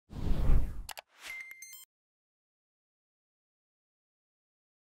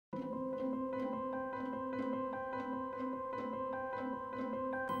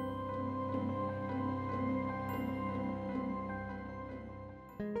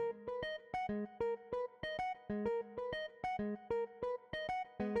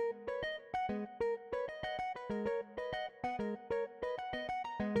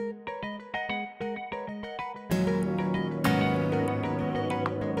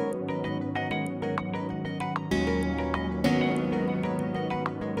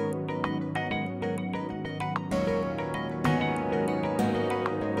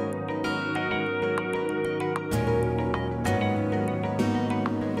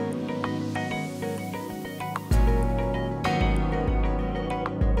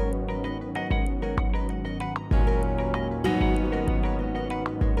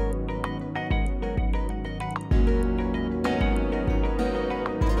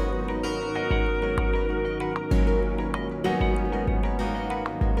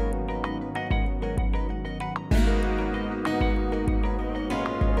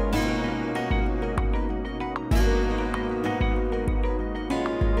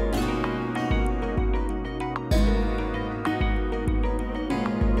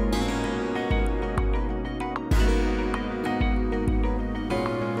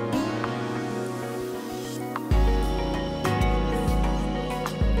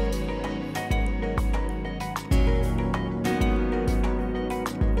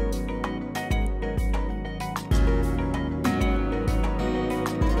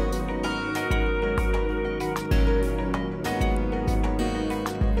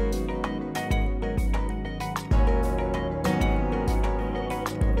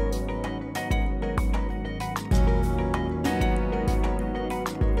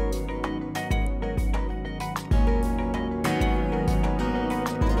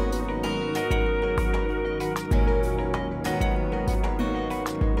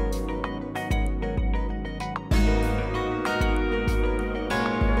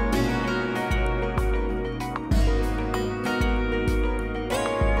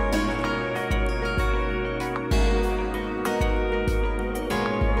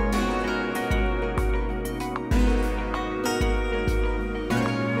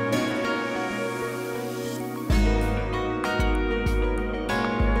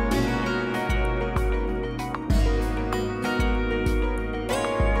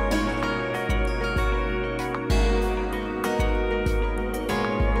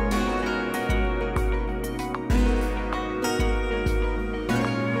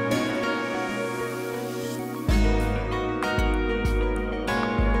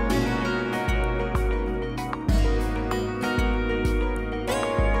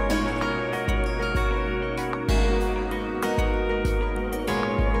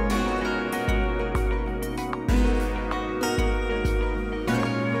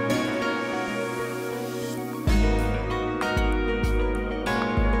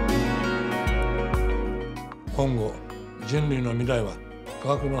今後人類の未来は科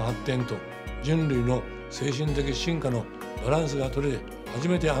学の発展と人類の精神的進化のバランスが取れて初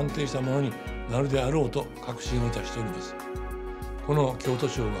めて安定したものになるであろうと確信をいたしております。この京都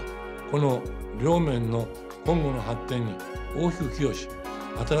賞がこの両面の今後の発展に大きく寄与し、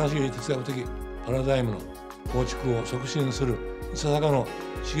新しい哲学的パラダイムの構築を促進するいささかの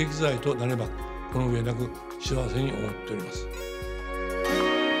刺激剤となればこの上なく幸せに思っております。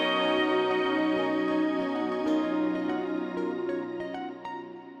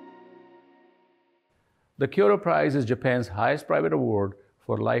The Kyoto Prize is Japan's highest private award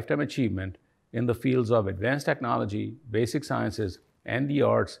for lifetime achievement in the fields of advanced technology, basic sciences, and the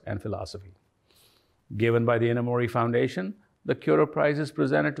arts and philosophy. Given by the Inamori Foundation, the Kyoto Prize is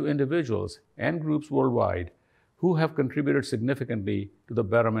presented to individuals and groups worldwide who have contributed significantly to the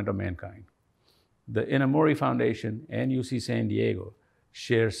betterment of mankind. The Inamori Foundation and UC San Diego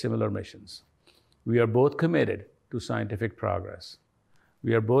share similar missions. We are both committed to scientific progress.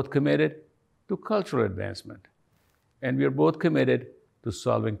 We are both committed to cultural advancement. And we are both committed to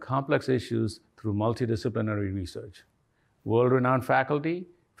solving complex issues through multidisciplinary research. World-renowned faculty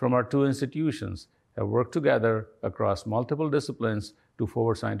from our two institutions have worked together across multiple disciplines to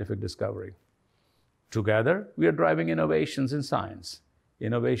forward scientific discovery. Together, we are driving innovations in science,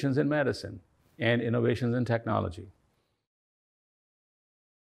 innovations in medicine, and innovations in technology.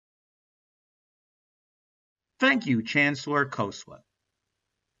 Thank you, Chancellor Khosla.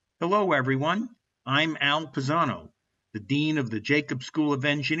 Hello, everyone. I'm Al Pisano, the Dean of the Jacobs School of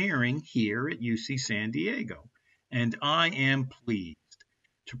Engineering here at UC San Diego, and I am pleased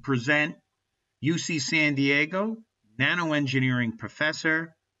to present UC San Diego Nanoengineering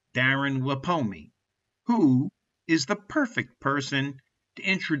Professor Darren Lipomi, who is the perfect person to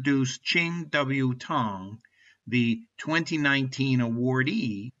introduce Ching W. Tang, the 2019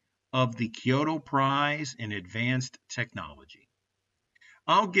 awardee of the Kyoto Prize in Advanced Technology.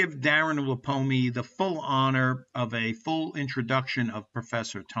 I'll give Darren Lipomi the full honor of a full introduction of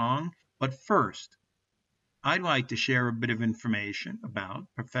Professor Tang, but first, I'd like to share a bit of information about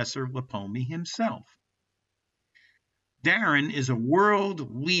Professor Lipomi himself. Darren is a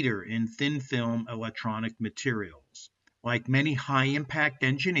world leader in thin-film electronic materials. Like many high-impact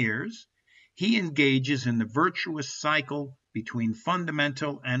engineers, he engages in the virtuous cycle between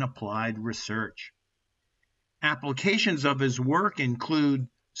fundamental and applied research. Applications of his work include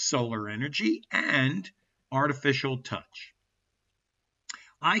solar energy and artificial touch.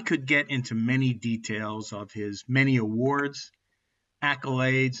 I could get into many details of his many awards,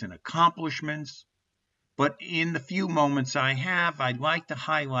 accolades, and accomplishments, but in the few moments I have, I'd like to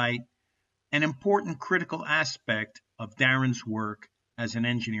highlight an important critical aspect of Darren's work as an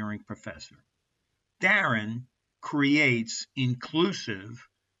engineering professor. Darren creates inclusive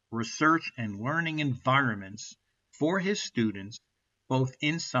research and learning environments for his students, both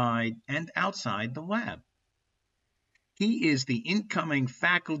inside and outside the lab. He is the incoming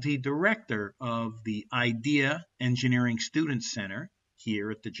faculty director of the IDEA Engineering Student Center here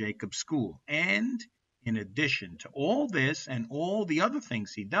at the Jacobs School. And in addition to all this and all the other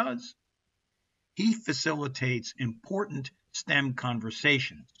things he does, he facilitates important STEM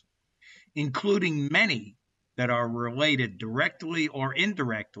conversations, including many that are related directly or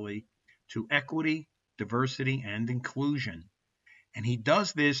indirectly to equity, diversity, and inclusion. And he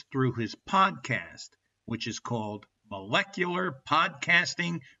does this through his podcast, which is called Molecular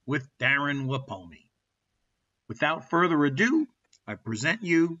Podcasting with Darren Lipomi. Without further ado, I present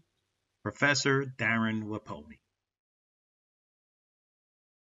you Professor Darren Lipomi.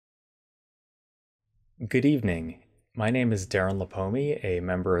 Good evening. My name is Darren Lipomi, a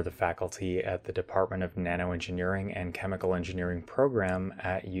member of the faculty at the Department of Nanoengineering and Chemical Engineering program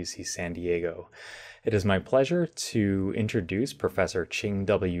at UC San Diego. It is my pleasure to introduce Professor Ching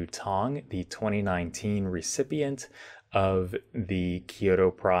W. Tang, the 2019 recipient of the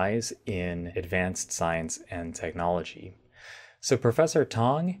Kyoto Prize in Advanced Science and Technology. So Professor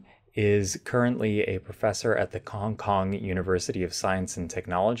Tang is currently a professor at the Hong Kong University of Science and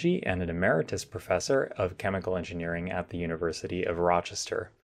Technology and an emeritus professor of chemical engineering at the University of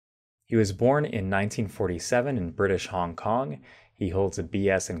Rochester. He was born in 1947 in British Hong Kong. He holds a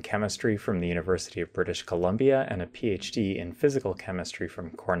BS in chemistry from the University of British Columbia and a PhD in physical chemistry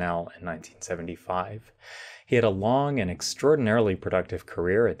from Cornell in 1975. He had a long and extraordinarily productive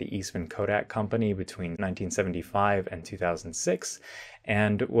career at the Eastman Kodak Company between 1975 and 2006,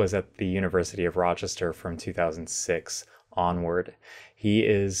 and was at the University of Rochester from 2006 onward. He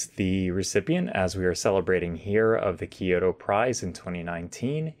is the recipient, as we are celebrating here, of the Kyoto Prize in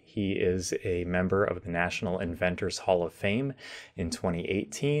 2019. He is a member of the National Inventors Hall of Fame in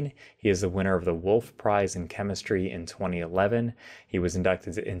 2018. He is the winner of the Wolf Prize in Chemistry in 2011. He was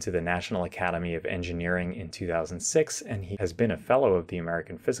inducted into the National Academy of Engineering in 2006, and he has been a fellow of the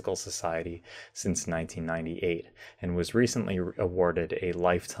American Physical Society since 1998, and was recently awarded a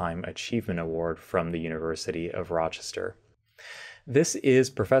Lifetime Achievement Award from the University of Rochester. This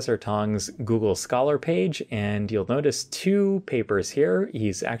is Professor Tang's Google Scholar page, and you'll notice two papers here.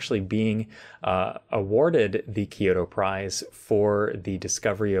 He's actually being awarded the Kyoto Prize for the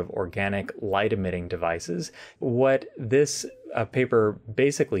discovery of organic light-emitting devices. What this paper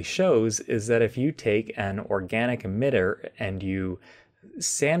basically shows is that if you take an organic emitter and you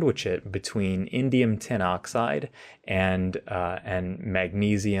sandwich it between indium tin oxide and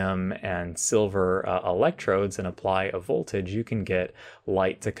magnesium and silver electrodes and apply a voltage, you can get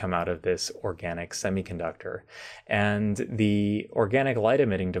light to come out of this organic semiconductor. And the organic light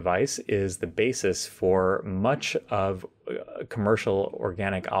emitting device is the basis for much of commercial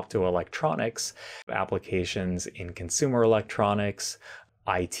organic optoelectronics applications in consumer electronics,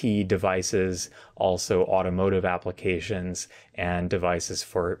 IT devices, also automotive applications, and devices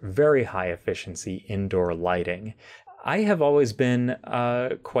for very high efficiency indoor lighting. I have always been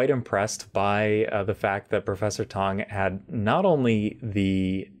quite impressed by the fact that Professor Tang had not only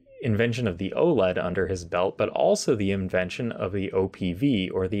the invention of the OLED under his belt, but also the invention of the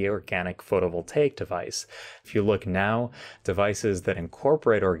OPV, or the organic photovoltaic device. If you look now, devices that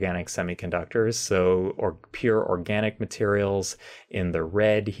incorporate organic semiconductors, or pure organic materials in the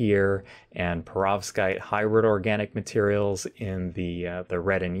red here, and perovskite hybrid organic materials in the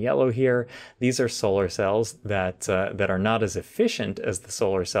red and yellow here, these are solar cells that are not as efficient as the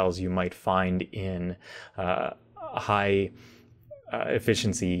solar cells you might find in high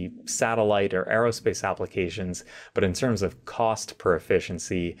efficiency satellite or aerospace applications, but in terms of cost per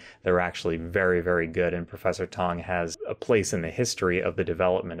efficiency, they're actually very, very good, and Professor Tang has a place in the history of the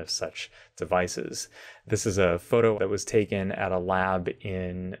development of such devices. This is a photo that was taken at a lab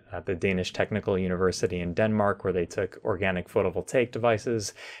in the Danish Technical University in Denmark, where they took organic photovoltaic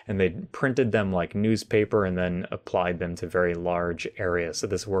devices and they printed them like newspaper and then applied them to very large areas. So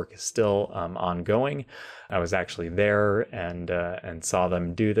this work is still ongoing. I was actually there and saw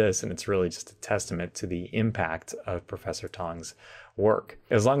them do this, and it's really just a testament to the impact of Professor Tang's work.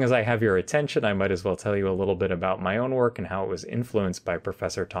 As long as I have your attention, I might as well tell you a little bit about my own work and how it was influenced by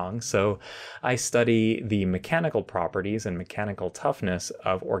Professor Tang. So I study the mechanical properties and mechanical toughness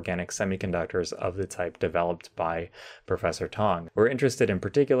of organic semiconductors of the type developed by Professor Tang. We're interested in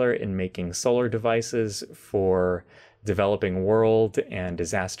particular in making solar devices for developing world and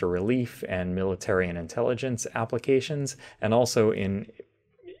disaster relief and military and intelligence applications, and also in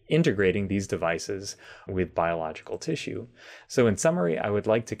integrating these devices with biological tissue. So in summary, I would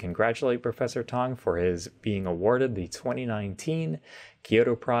like to congratulate Professor Tang for his being awarded the 2019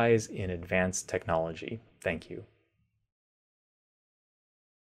 Kyoto Prize in Advanced Technology. Thank you.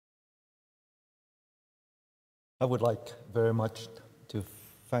 I would like very much to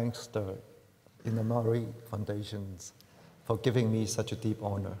thank the Laureate Foundations for giving me such a deep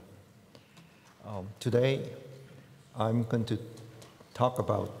honor. Today, I'm going to talk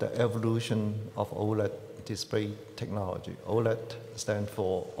about the evolution of OLED display technology. OLED stands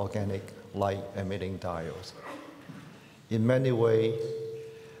for organic light emitting diodes. In many ways,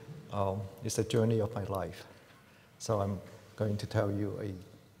 it's a journey of my life. So I'm going to tell you a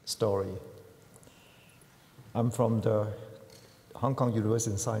story. I'm from the Hong Kong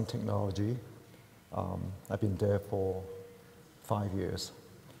University in Science and Technology. I've been there for 5 years.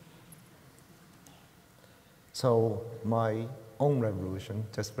 So my own revolution,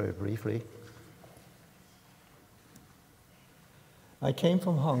 just very briefly. I came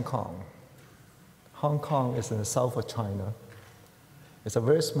from Hong Kong. Hong Kong is in the south of China. It's a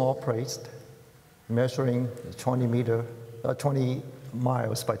very small place, measuring 20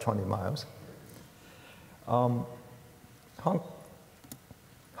 miles by 20 miles. Hong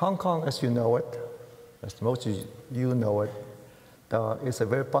Kong, as you know it, as most of you know it, is a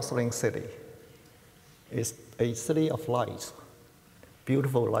very bustling city. It's a city of lights,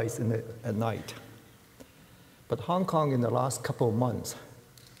 beautiful lights at night. But Hong Kong in the last couple of months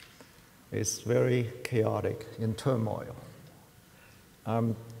is very chaotic, in turmoil.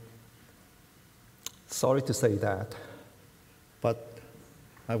 I'm sorry to say that, but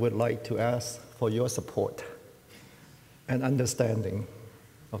I would like to ask for your support and understanding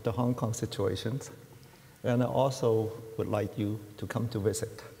of the Hong Kong situations. And I also would like you to come to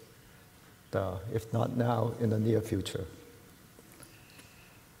visit, if not now, in the near future.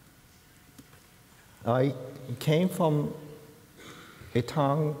 I came from a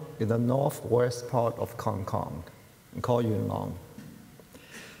town in the northwest part of Hong Kong called Yunnan.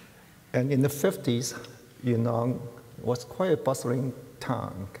 And in the 50s, Yunnan was quite a bustling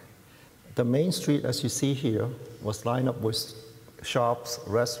town. The main street, as you see here, was lined up with shops,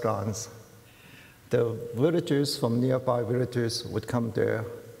 restaurants. The villagers from nearby villages would come there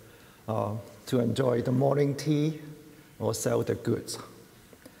to enjoy the morning tea or sell their goods.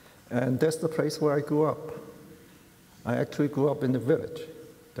 And that's the place where I grew up. I actually grew up in the village,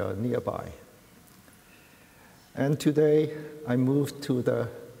 nearby. And today, I moved to the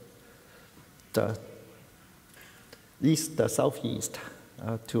southeast,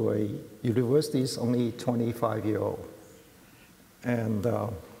 to a university only 25-year-old,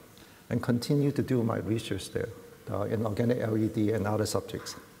 and continue to do my research there in organic LED and other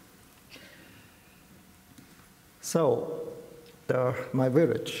subjects. So, my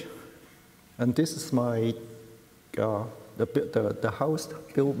village, and this is my the house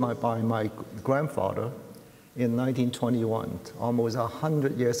built by my grandfather in 1921, almost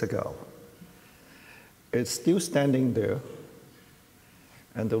 100 years ago. It's still standing there.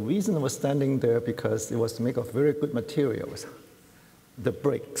 And the reason it was standing there because it was made of very good materials, the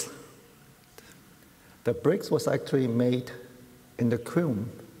bricks. The bricks was actually made in the kiln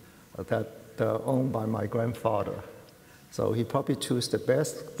that owned by my grandfather. So he probably chose the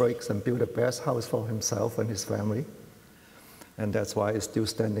best bricks and built the best house for himself and his family. And that's why it's still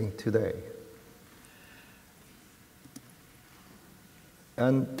standing today.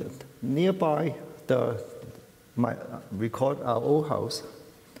 And nearby we call it our old house,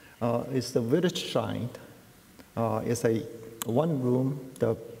 is the village shrine. It's a one-room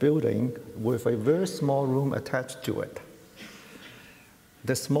building with a very small room attached to it.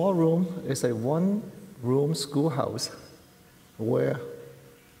 The small room is a one-room schoolhouse where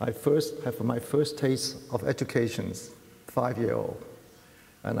I first have my first taste of education, 5-year-old.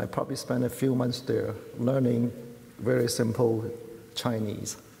 And I probably spent a few months there learning very simple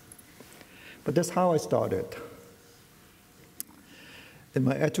Chinese. But that's how I started in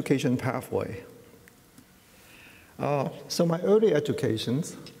my education pathway. So my early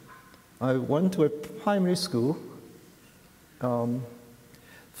educations, I went to a primary school from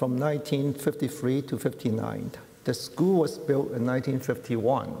 1953 to 59. The school was built in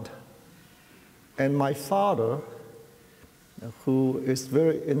 1951. And my father, who is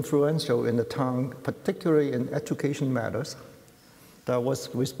very influential in the town, particularly in education matters, that was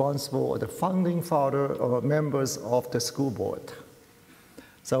responsible for the founding father or members of the school board.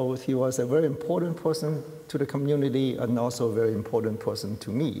 So he was a very important person to the community and also a very important person to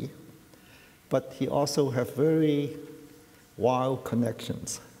me. But he also had very wild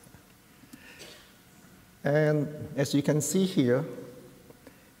connections. And as you can see here,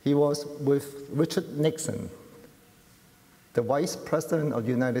 he was with Richard Nixon, the Vice President of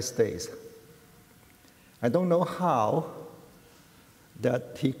the United States. I don't know how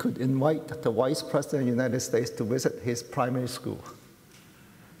that he could invite the Vice President of the United States to visit his primary school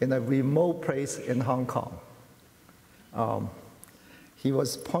in a remote place in Hong Kong. He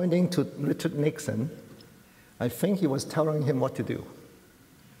was pointing to Richard Nixon. I think he was telling him what to do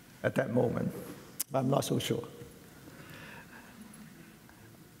at that moment. I'm not so sure.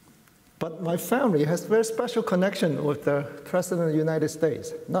 But my family has very special connection with the President of the United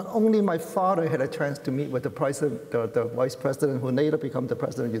States. Not only my father had a chance to meet with the Vice President who later became the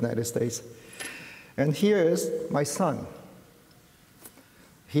President of the United States. And here is my son.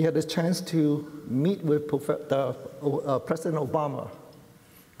 He had a chance to meet with President Obama.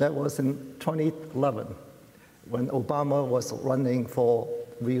 That was in 2011, when Obama was running for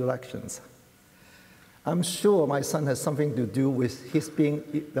re-elections. I'm sure my son has something to do with his being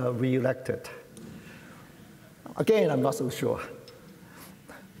re-elected. Again, I'm not so sure.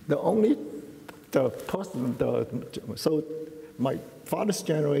 So my father's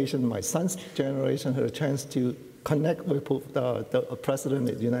generation, my son's generation had a chance to connect with the President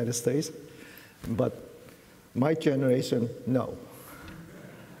of the United States, but my generation, no.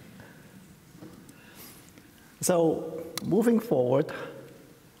 So moving forward,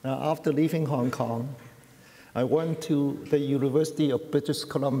 after leaving Hong Kong, I went to the University of British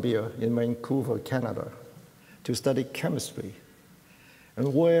Columbia in Vancouver, Canada, to study chemistry,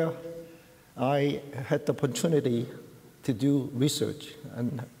 and where I had the opportunity to do research,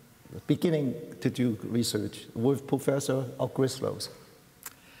 and beginning to do research with Professor Ogrislos.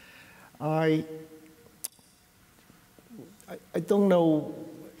 I don't know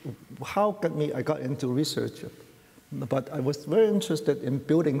how I got into research, but I was very interested in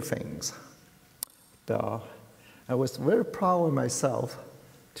building things. I was very proud of myself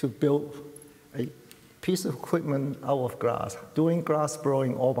to build a piece of equipment out of glass, doing glass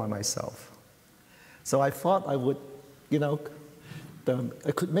blowing all by myself. So I thought I would, I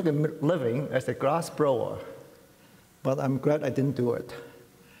could make a living as a glass blower, but I'm glad I didn't do it.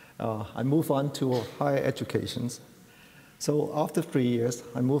 I moved on to higher educations. So after 3 years,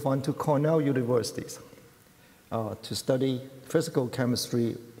 I moved on to Cornell University to study physical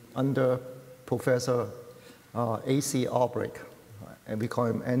chemistry under Professor A.C. Albrecht, and we call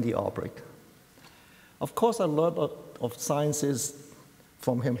him Andy Albrecht. Of course, I learned of sciences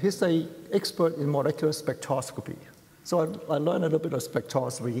from him. He's an expert in molecular spectroscopy. So I learned a little bit of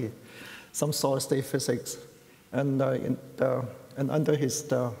spectroscopy, some solid-state physics, and under his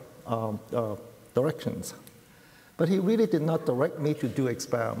directions. But he really did not direct me to do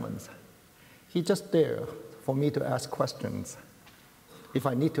experiments. He just there for me to ask questions, if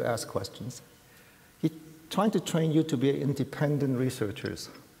I need to ask questions. He's trying to train you to be independent researchers.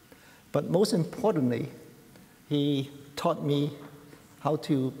 But most importantly, he taught me how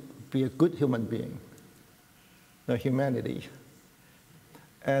to be a good human being, the humanity,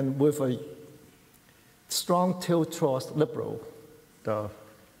 and with a strong tilt towards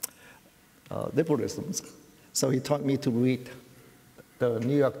liberalism. So he taught me to read the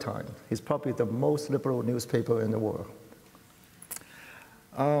New York Times. It's probably the most liberal newspaper in the world.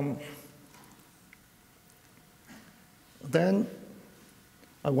 Then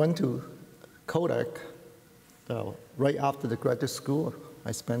I went to Kodak right after the graduate school.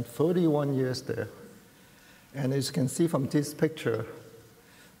 I spent 31 years there. And as you can see from this picture,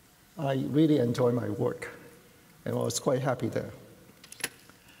 I really enjoy my work, and I was quite happy there.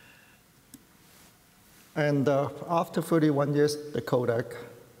 And after 31 years at Kodak,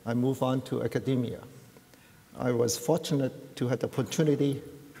 I moved on to academia. I was fortunate to have the opportunity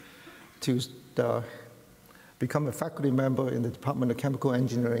to become a faculty member in the Department of Chemical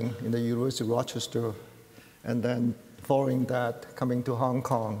Engineering in the University of Rochester, and then following that, coming to Hong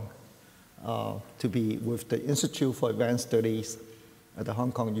Kong to be with the Institute for Advanced Studies at the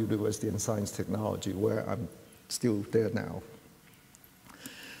Hong Kong University in Science Technology, where I'm still there now.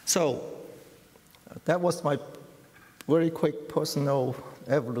 So that was my very quick personal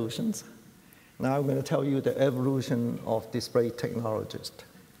evolutions. Now I'm going to tell you the evolution of display technologist.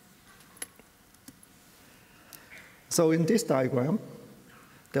 So in this diagram,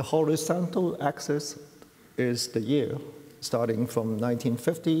 the horizontal axis is the year, starting from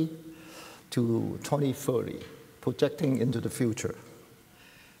 1950 to 2030, projecting into the future.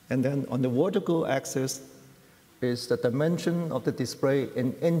 And then on the vertical axis is the dimension of the display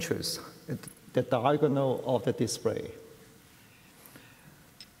in inches, the diagonal of the display.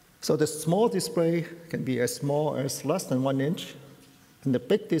 So the small display can be as small as less than 1 inch, and the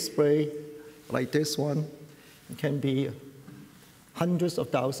big display, like this one, can be hundreds of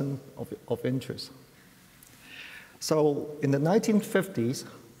thousands of inches. So in the 1950s,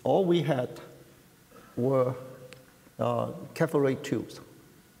 all we had were cathode tubes,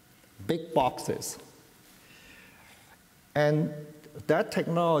 big boxes. And that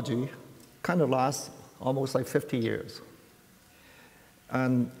technology kind of lasts almost like 50 years.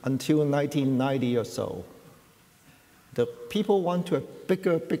 And until 1990 or so, the people want to have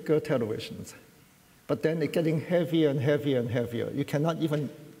bigger televisions. But then they're getting heavier and heavier and heavier. You cannot even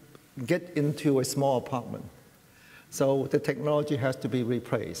get into a small apartment. So the technology has to be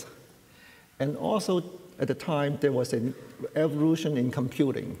replaced. And also, at the time, there was an evolution in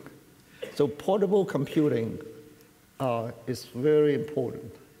computing. So portable computing is very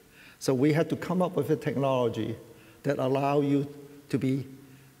important. So we had to come up with a technology that allows you to be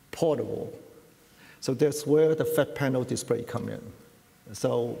portable. So that's where the flat panel display come in.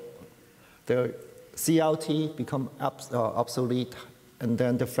 So the CRT become obsolete, and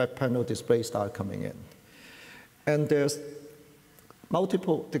then the flat panel display start coming in. And there's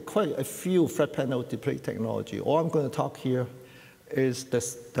quite a few flat panel display technology. All I'm going to talk here is the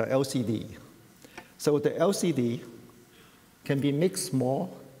LCD. So the LCD can be made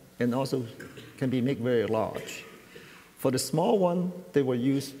small and also can be made very large. For the small one, they were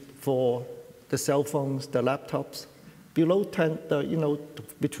used for the cell phones, the laptops, below 10,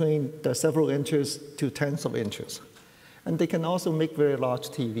 between the several inches to tens of inches. And they can also make very large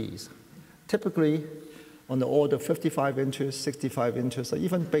TVs, typically on the order of 55 inches, 65 inches, or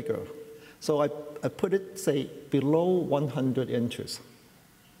even bigger. So I put it, say, below 100 inches.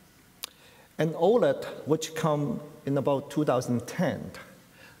 And OLED, which come in about 2010,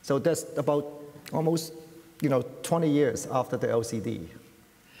 so that's about almost 20 years after the LCD.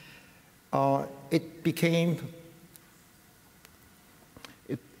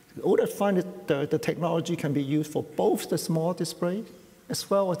 OLED find that the technology can be used for both the small display as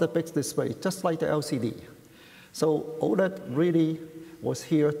well as the big display, just like the LCD. So OLED really was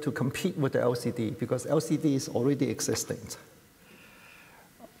here to compete with the LCD because LCD is already existing.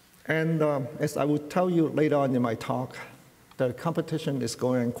 And as I will tell you later on in my talk, the competition is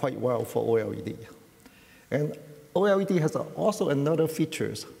going quite well for OLED. And OLED has also another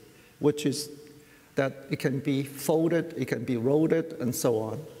features, which is that it can be folded, it can be rolled, and so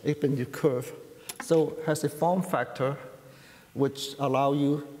on. It can be curved. So it has a form factor which allow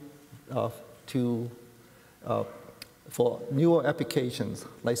you for newer applications,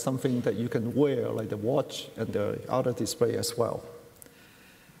 like something that you can wear, like the watch and the other display as well.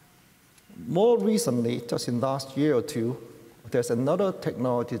 More recently, just in last year or two, there's another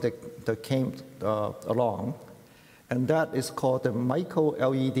technology that came along, and that is called the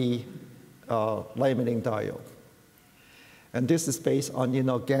micro-LED light emitting diode. And this is based on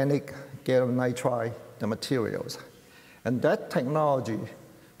inorganic gallium nitride, the materials. And that technology,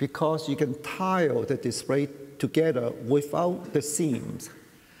 because you can tile the display together without the seams,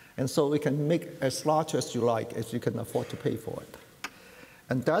 and so it can make as large as you like, as you can afford to pay for it.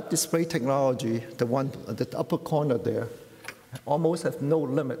 And that display technology, the one at the upper corner there, almost have no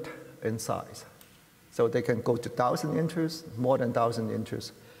limit in size. So they can go to 1,000 inches, more than 1,000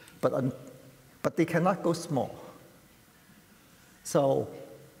 inches, but they cannot go small. So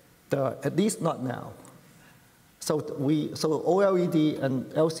at least not now. So OLED and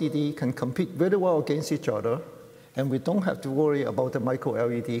LCD can compete very well against each other, and we don't have to worry about the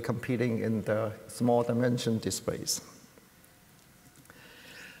micro-LED competing in the small dimension displays.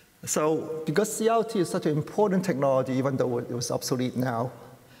 So because CRT is such an important technology, even though it was obsolete now,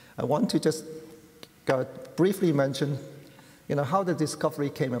 I want to just briefly mention how the discovery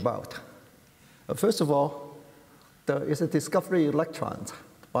came about. First of all, there is a discovery of electrons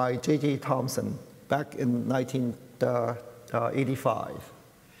by J.J. Thomson back in 1985.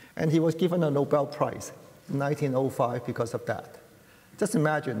 And he was given a Nobel Prize in 1905 because of that. Just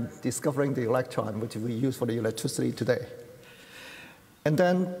imagine discovering the electron, which we use for the electricity today. And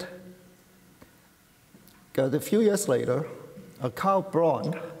then a few years later, Karl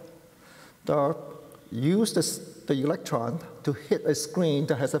Braun used the electron to hit a screen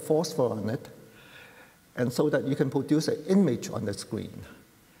that has a phosphor on it, and so that you can produce an image on the screen.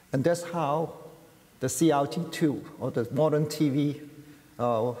 And that's how the CRT2, or the modern TV,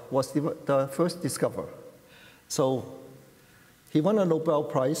 was the first discovered. So he won a Nobel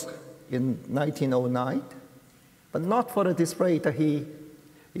Prize in 1909, but not for the display that he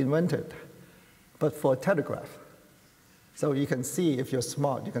invented, but for a telegraph. So you can see, if you're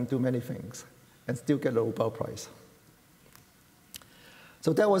smart, you can do many things and still get a Nobel Prize.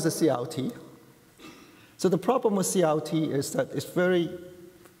 So that was the CRT. So the problem with CRT is that it's very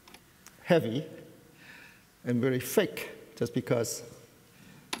heavy and very thick, just because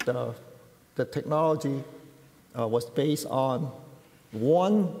the technology was based on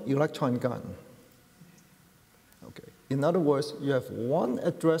one electron gun. Okay. In other words, you have one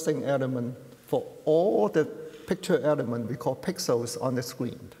addressing element for all the picture element we call pixels on the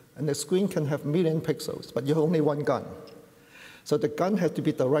screen. And the screen can have million pixels, but you have only one gun. So the gun has to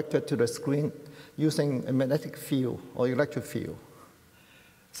be directed to the screen using a magnetic field or electric field.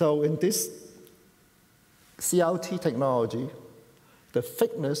 So in this CRT technology, the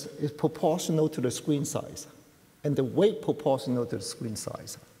thickness is proportional to the screen size, and the weight proportional to the screen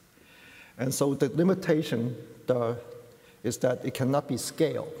size. And so the limitation is that it cannot be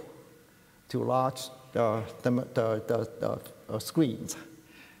scaled to large screens.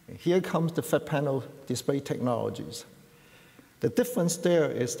 Here comes the flat panel display technologies. The difference there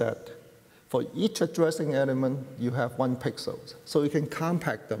is that for each addressing element, you have 1 pixel. So you can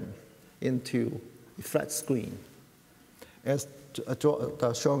compact them into a flat screen, as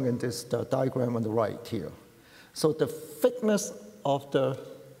shown in this diagram on the right here. So the thickness of the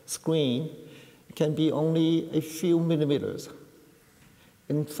screen can be only a few millimeters.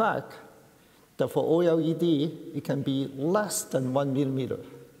 In fact, for OLED, it can be less than 1 millimeter,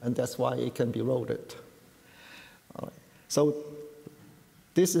 and that's why it can be rolled. All right. So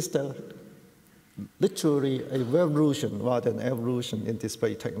this is literally a revolution rather than evolution in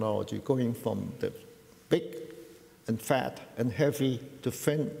display technology, going from the big and fat and heavy to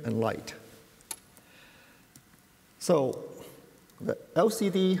thin and light. So the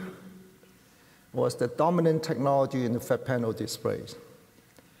LCD was the dominant technology in the flat panel displays.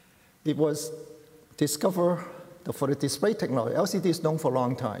 It was discovered for the display technology. LCD is known for a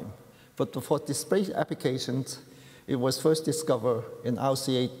long time, but for display applications, it was first discovered in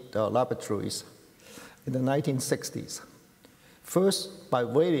RCA laboratories in the 1960s. First, by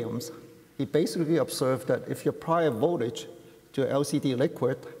Williams, he basically observed that if you apply a voltage to LCD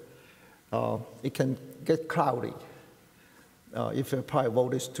liquid, it can get cloudy. If you apply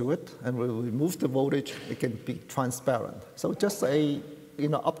voltage to it and we remove the voltage, it can be transparent. So just a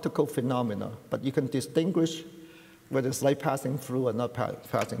optical phenomena, but you can distinguish whether it's light passing through or not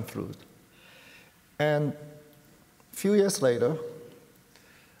passing through. And a few years later,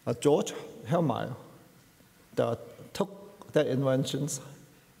 George Hellmeyer took their inventions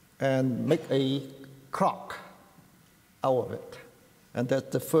and make a clock out of it. And that's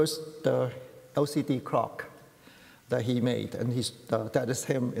the first LCD clock that he made, and that is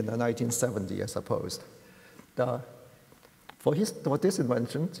him in the 1970s, I suppose. For this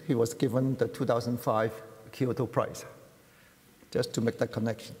invention, he was given the 2005 Kyoto Prize, just to make the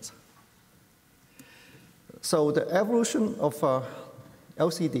connections. So the evolution of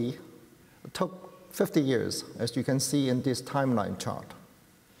LCD took 50 years, as you can see in this timeline chart.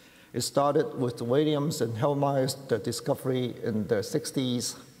 It started with Williams and Hellmeyer's discovery in the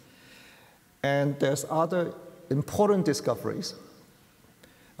 60s, and there's other important discoveries,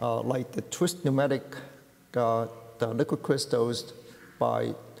 like the twist pneumatic, the liquid crystals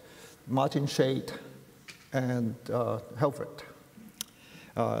by Martin Shade and Helfrich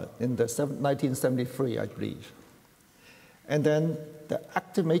in the 1973, I believe. And then the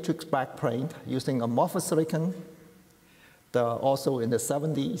active matrix backplane using amorphous silicon, also in the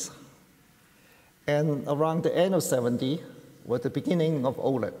 70s. And around the end of 70 was the beginning of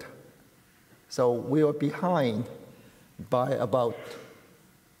OLED. So we were behind by about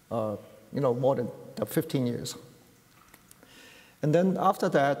more than 15 years. And then after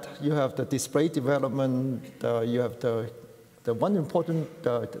that, you have the display development. You have the one important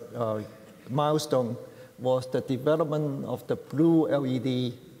milestone was the development of the blue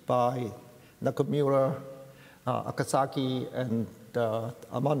LED by Nakamura, Akasaki, and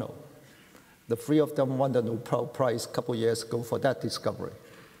Amano. The three of them won the Nobel Prize a couple years ago for that discovery.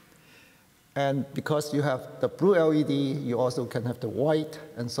 And because you have the blue LED, you also can have the white,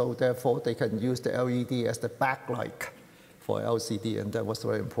 and so therefore they can use the LED as the backlight for LCD, and that was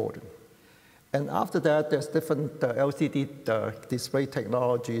very important. And after that, there's different LCD display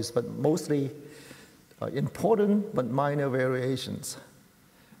technologies, but mostly important but minor variations.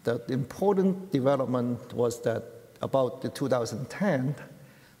 The important development was that about the 2010,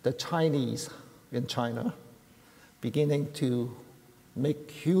 the Chinese in China beginning to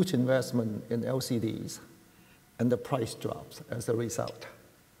make huge investment in LCDs, and the price drops as a result.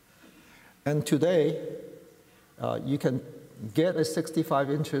 And today, you can get a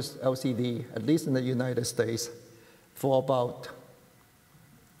 65 inches LCD, at least in the United States, for about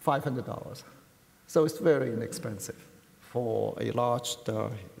 $500. So it's very inexpensive for a large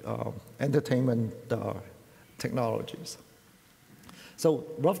entertainment technologies. So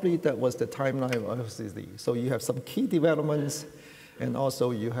roughly that was the timeline of LCD. So you have some key developments, and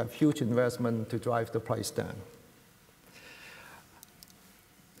also you have huge investment to drive the price down.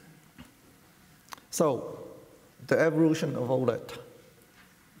 So the evolution of OLED.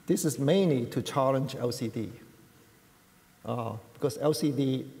 This is mainly to challenge LCD, because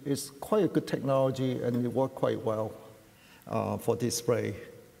LCD is quite a good technology and it works quite well for display.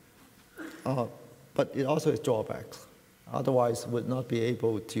 But it also has drawbacks. Otherwise, would not be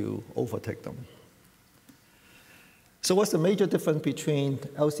able to overtake them. So what's the major difference between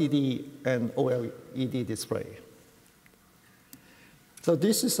LCD and OLED display? So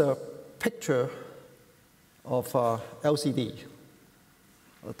this is a picture of LCD.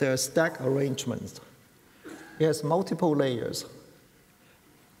 There are stack arrangements. It has multiple layers.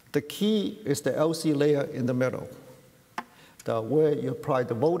 The key is the LC layer in the middle. Where you apply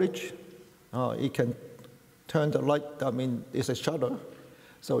the voltage, it can turn the light, it's a shutter,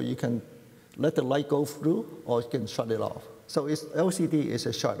 so you can let the light go through, or you can shut it off. So LCD is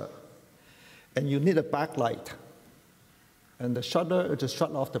a shutter. And you need a backlight. And the shutter is to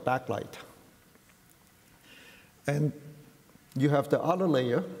shut off the backlight. And you have the other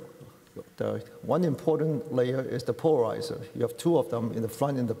layer. The one important layer is the polarizer. You have two of them in the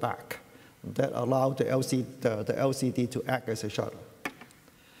front and the back that allow the LCD to act as a shutter.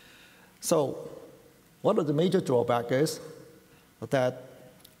 So one of the major drawbacks is that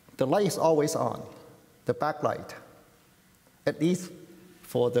the light is always on, the backlight, at least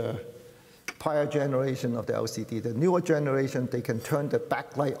for the prior generation of the LCD. The newer generation, they can turn the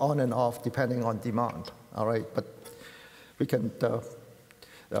backlight on and off depending on demand, all right? But we can, don't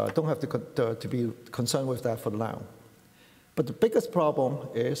have to be concerned with that for now. But the biggest problem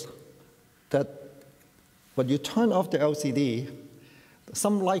is that when you turn off the LCD,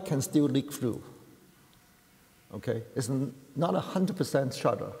 some light can still leak through. Okay, it's not 100%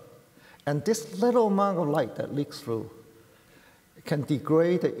 shutter. And this little amount of light that leaks through can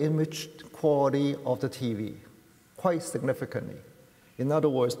degrade the image quality of the TV quite significantly. In other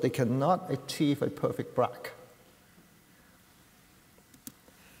words, they cannot achieve a perfect black.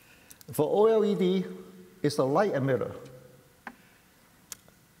 For OLED, it's a light emitter.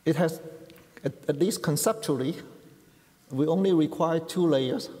 It has, at least conceptually, we only require 2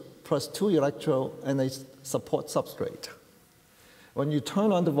 layers plus 2 electrodes and a support substrate. When you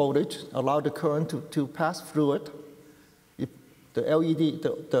turn on the voltage, allow the current to pass through it, the LED,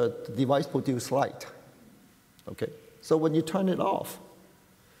 the device produces light. Okay? So when you turn it off,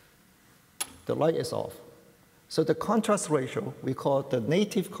 the light is off. So the contrast ratio, we call it the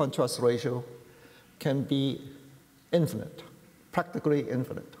native contrast ratio, can be infinite, practically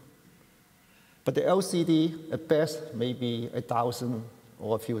infinite. But the LCD, at best, may be 1,000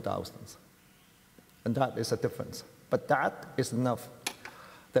 or a few thousands. And that is a difference. But that is enough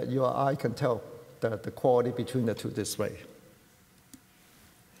that your eye can tell the quality between the 2 displays.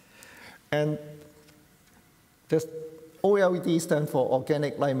 And this OLED stands for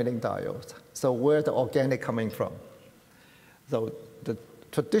organic light-emitting diodes. So where the organic coming from? So the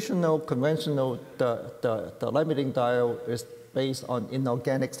traditional, conventional, the light-emitting diode is based on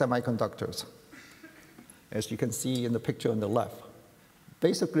inorganic semiconductors, as you can see in the picture on the left.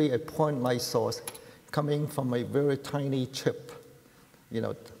 Basically a point light source coming from a very tiny chip,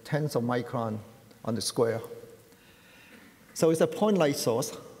 tens of micron on the square. So it's a point light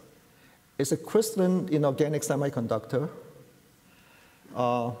source. It's a crystalline inorganic semiconductor.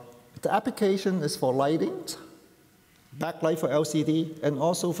 The application is for lighting, backlight for LCD, and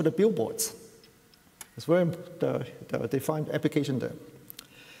also for the billboards. It's very the defined application there.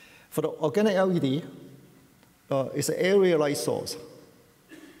 For the organic LED, it's an area light source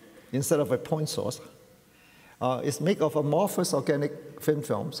instead of a point source. It's made of amorphous organic thin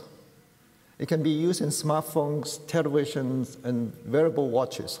films. It can be used in smartphones, televisions, and wearable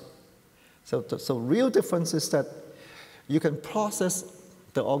watches. So the real difference is that you can process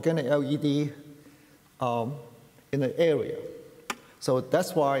the organic LED in an area. So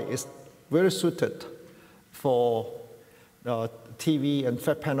that's why it's very suited for TV and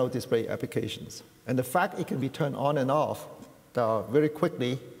flat panel display applications. And the fact it can be turned on and off very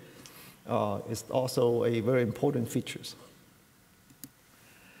quickly is also a very important feature.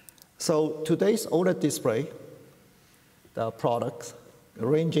 So today's OLED display, the products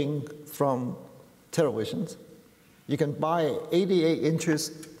ranging from televisions, you can buy 88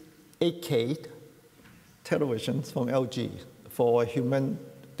 inches 8K televisions from LG for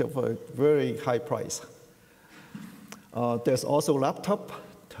a very high price. There's also laptop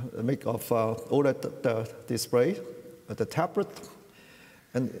make of OLED display, the tablet,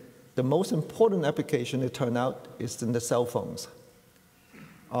 and the most important application, it turned out, is in the cell phones.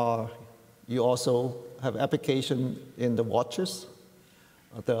 You also have application in the watches,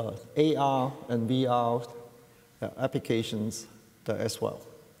 the AR and VR applications as well.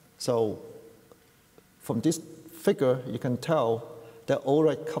 So from this figure, you can tell that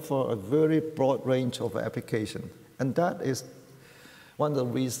OLED covers a very broad range of application. And that is one of the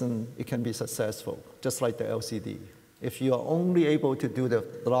reasons it can be successful, just like the LCD. If you are only able to do the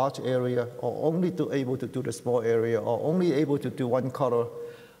large area, or only able to do the small area, or only able to do one color,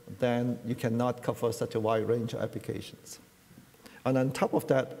 then you cannot cover such a wide range of applications. And on top of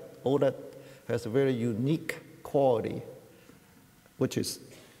that, OLED has a very unique quality, which is,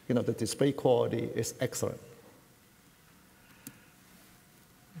 the display quality is excellent.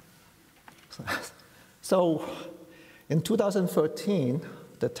 So in 2013,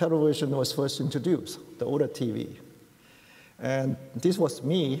 the television was first introduced, the OLED TV. And this was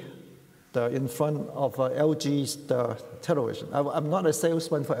me in front of LG's television. I'm not a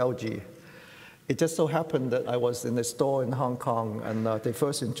salesman for LG. It just so happened that I was in a store in Hong Kong, and they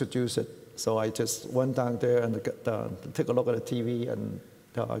first introduced it. So I just went down there and take a look at the TV, and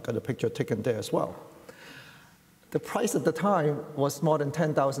I got a picture taken there as well. The price at the time was more than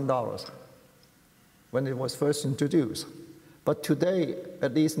 $10,000 when it was first introduced. But today,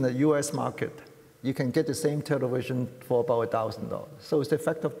 at least in the US market, you can get the same television for about $1,000. So it's a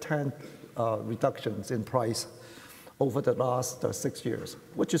factor of 10 reductions in price over the last 6 years,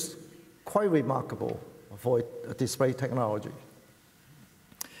 which is quite remarkable for a display technology.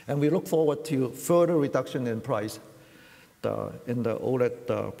 And we look forward to further reduction in price in the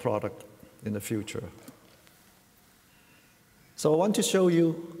OLED product in the future. So I want to show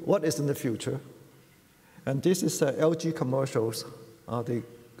you what is in the future. And this is LG commercials.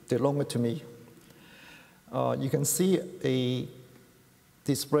 They loaned it to me. You can see a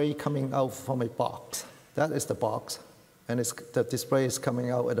display coming out from a box. That is the box. And the display is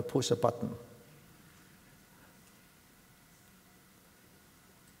coming out at a push a button.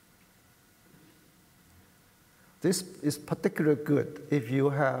 This is particularly good if you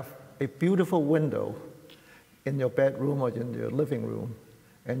have a beautiful window in your bedroom or in your living room,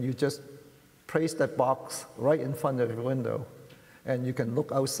 and you just place that box right in front of your window, and you can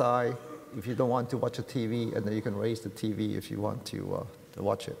look outside if you don't want to watch a TV, and then you can raise the TV if you want to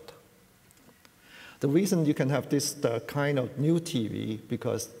watch it. The reason you can have this kind of new TV,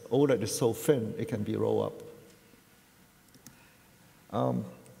 because OLED is so thin, it can be rolled up.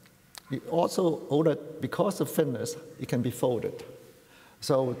 Also, OLED, because of thinness, it can be folded.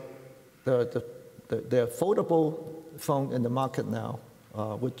 So there are foldable phones in the market now,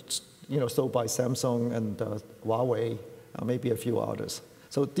 which sold by Samsung and Huawei, maybe a few others.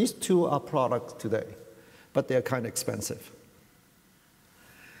 So these two are products today, but they're kind of expensive.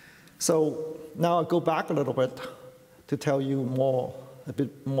 So now I'll go back a little bit to tell you a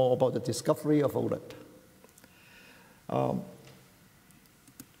bit more about the discovery of OLED.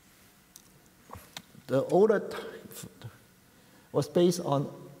 The OLED was based on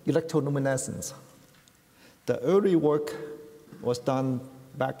electroluminescence. The early work was done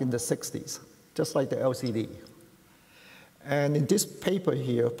back in the 60s, just like the LCD. And in this paper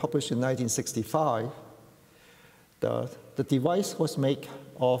here, published in 1965, the device was made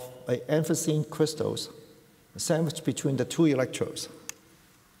of anthracene crystals sandwiched between the two electrodes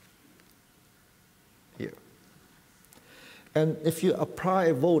here. And if you apply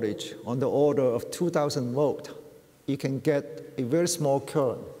a voltage on the order of 2,000 volts, you can get a very small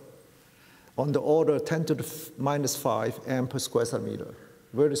current on the order of 10 to the -5 amp per square centimeter,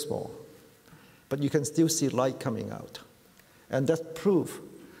 very small. But you can still see light coming out. And that's proof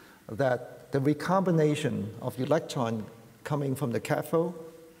that the recombination of electron coming from the cathode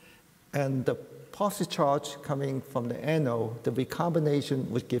and the positive charge coming from the anode, the recombination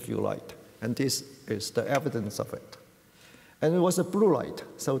would give you light. And this is the evidence of it. And it was a blue light.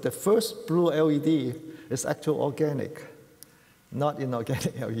 So the first blue LED is actually organic, not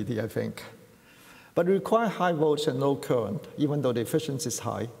inorganic LED, I think. But it requires high voltage and low current, even though the efficiency is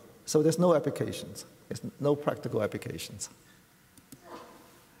high. So there's no applications. There's no practical applications.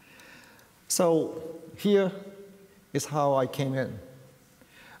 So here is how I came in.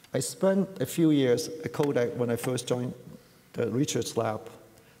 I spent a few years at Kodak when I first joined the research lab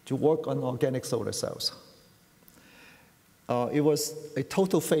to work on organic solar cells. It was a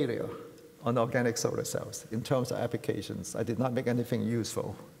total failure on organic solar cells in terms of applications. I did not make anything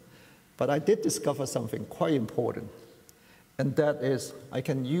useful. But I did discover something quite important, and that is I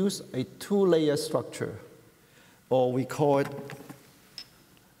can use a two-layer structure, or we call it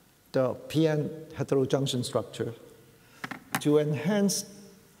the PN heterojunction structure, to enhance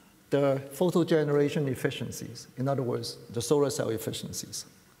the photogeneration efficiencies, in other words, the solar cell efficiencies.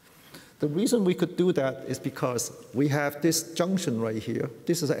 The reason we could do that is because we have this junction right here.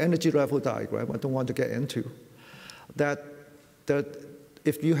 This is an energy level diagram I don't want to get into. That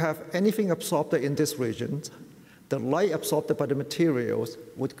if you have anything absorbed in this region, the light absorbed by the materials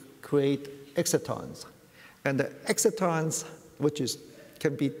would create excitons. And the excitons,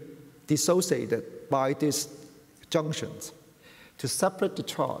 can be dissociated by these junctions to separate the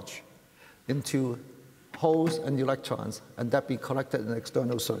charge into holes and electrons, and that be collected in an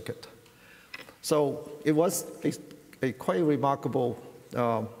external circuit. So it was a quite remarkable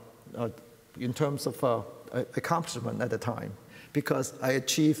in terms of accomplishment at the time, because I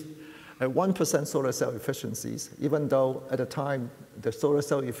achieved a 1% solar cell efficiencies, even though at the time the solar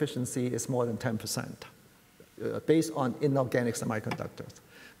cell efficiency is more than 10%, based on inorganic semiconductors.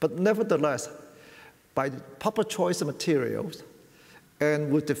 But nevertheless, by the proper choice of materials,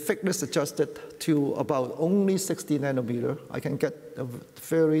 and with the thickness adjusted to about only 60 nanometer, I can get a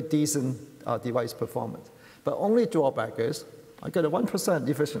very decent device performance. But only drawback is I get a 1%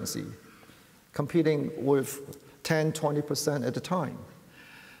 efficiency, competing with 10, 20% at the time.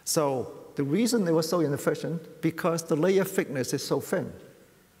 So the reason it was so inefficient, because the layer thickness is so thin.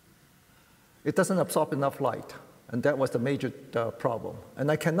 It doesn't absorb enough light, and that was the major problem. And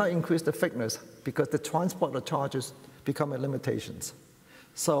I cannot increase the thickness because the transport of charges become a limitations.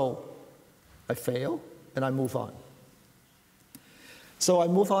 So I fail, and I move on. So I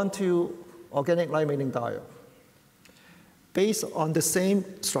move on to organic light emitting diode. Based on the same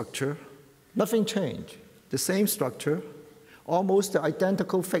structure, nothing changed. The same structure, almost the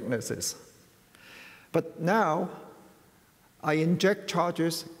identical thicknesses. But now, I inject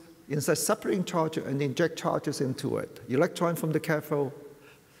charges, instead of separating charges, and inject charges into it. Electron from the cathode,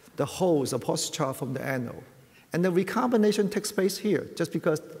 the holes, a positive charge from the anode. And the recombination takes place here, just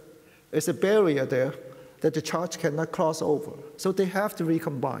because there's a barrier there that the charge cannot cross over. So they have to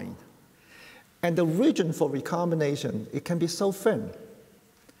recombine. And the region for recombination, it can be so thin.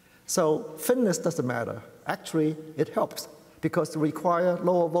 So thinness doesn't matter. actually it helps because it requires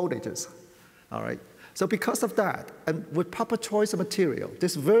lower voltages. All right. So because of that, and with proper choice of material,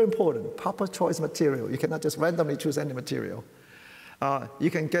 this is very important, proper choice of material. You cannot just randomly choose any material. You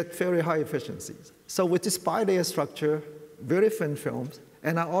can get very high efficiencies. So with this bilayer structure, very thin films,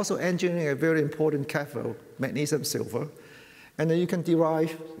 and I'm also engineering a very important cathode, magnesium silver, and then you can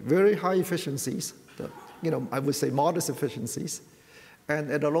derive very high efficiencies, I would say modest efficiencies,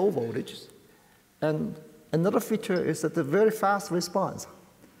 and at a low voltage. And another feature is that the very fast response.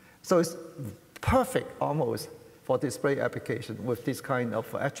 So it's perfect almost for display application with this kind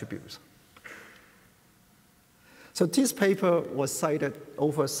of attributes. So this paper was cited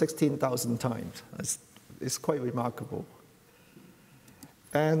over 16,000 times. It's quite remarkable.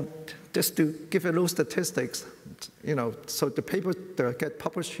 And just to give a little statistics, so the paper get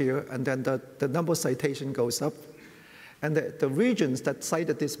published here, and then the number of citation goes up. And the regions that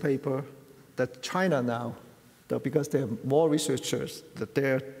cited this paper, that China now, because they have more researchers that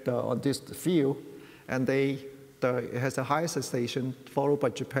they're on this field, and it has the highest citation, followed by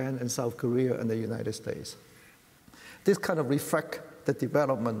Japan and South Korea and the United States. This kind of reflect the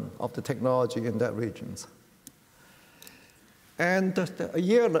development of the technology in that regions. And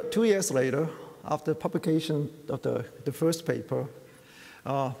 2 years later, after publication of the first paper,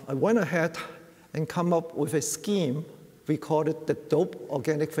 I went ahead and come up with a scheme. We called it the doped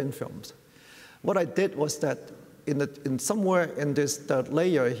organic thin films. What I did was that in somewhere in this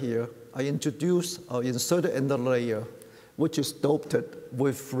layer here, I introduced or inserted another layer, which is doped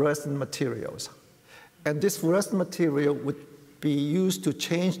with fluorescent materials. And this fluorescent material would be used to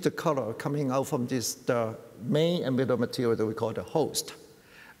change the color coming out from the main emitter material that we call the host.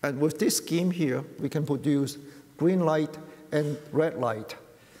 And with this scheme here, we can produce green light and red light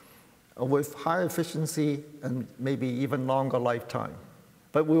with high efficiency and maybe even longer lifetime.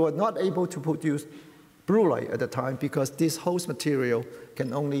 But we were not able to produce blue light at the time because this host material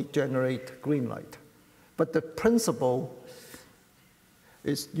can only generate green light. But the principle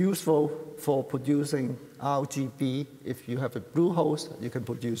is useful for producing RGB. If you have a blue host, you can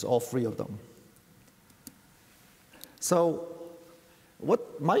produce all three of them. So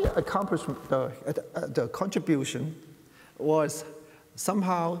what my accomplishment, the contribution was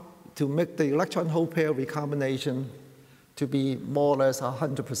somehow to make the electron-hole pair recombination to be more or less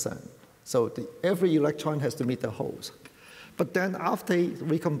 100%. So every electron has to meet the holes. But then after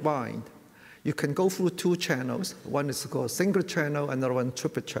recombined, you can go through two channels. One is called single channel, another one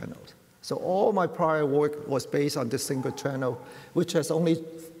triple channels. So all my prior work was based on this single channel, which has only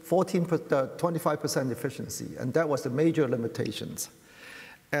 25% efficiency, and that was the major limitations.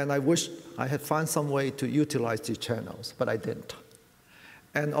 And I wish I had found some way to utilize these channels, but I didn't.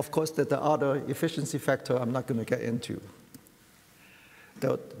 And of course, the other efficiency factor I'm not going to get into.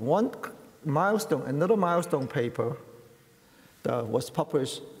 The one milestone, another milestone paper that was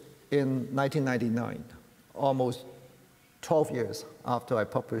published in 1999, almost 12 years after I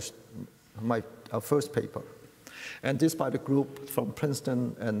published my first paper. And this by the group from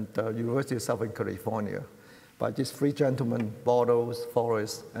Princeton and University of Southern California, by these three gentlemen, Bortles,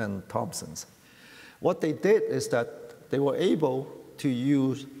 Forrest, and Thompsons. What they did is that they were able to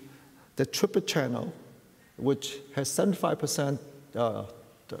use the triple channel, which has 75%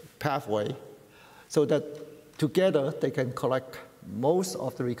 pathway, so that together they can collect most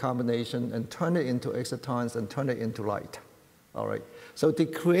of the recombination and turn it into excitons and turn it into light. All right. So they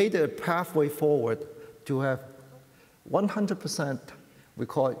created a pathway forward to have 100%, we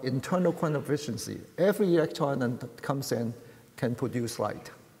call it internal quantum efficiency. Every electron that comes in can produce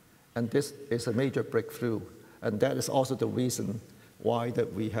light. And this is a major breakthrough. And that is also the reason why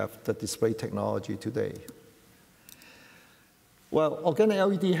that we have the display technology today. Well, organic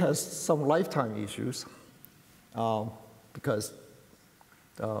LED has some lifetime issues because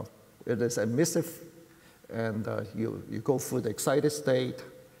it is emissive, and you go through the excited state,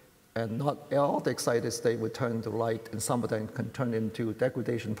 and not all the excited state will turn to light, and some of them can turn into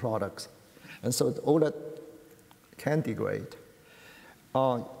degradation products. And so the OLED can degrade.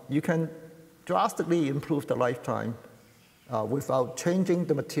 You can drastically improve the lifetime without changing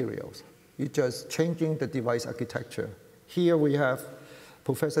the materials. You're just changing the device architecture. Here we have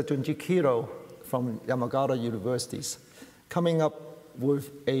Professor Junji Kiro from Yamagata Universities coming up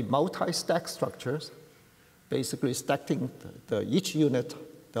with a multi-stack structures, basically stacking each unit,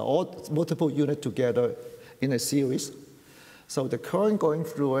 all multiple units together in a series. So the current going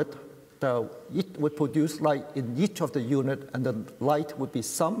through it, it would produce light in each of the unit, and the light would be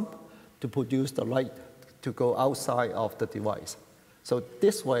summed to produce the light to go outside of the device. So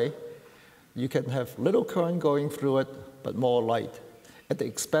this way, you can have little current going through it, but more light at the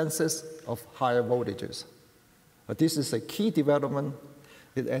expenses of higher voltages. This is a key development.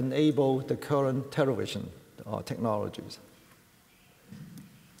 It enables the current television technologies.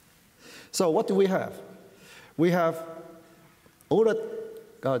 So what do we have? We have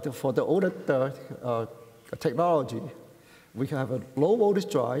OLED, for the OLED technology, we have a low voltage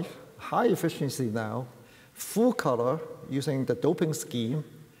drive, high efficiency now, full color using the doping scheme.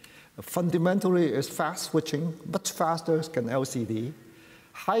 Fundamentally, it's fast switching, much faster than LCD.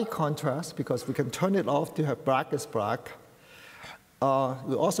 High contrast because we can turn it off to have black as black. We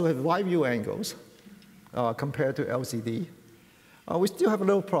also have wide view angles compared to LCD. We still have a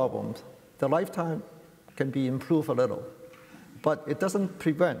little problem. The lifetime can be improved a little, but it doesn't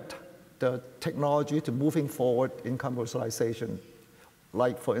prevent the technology to moving forward in commercialization.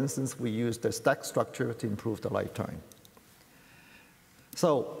 Like, for instance, we use the stack structure to improve the lifetime.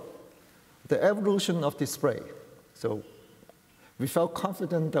 So the evolution of display. So we felt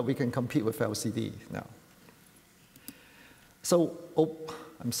confident that we can compete with LCD now. So, oh,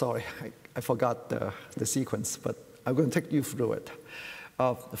 I'm sorry, I forgot the sequence, but I'm going to take you through it.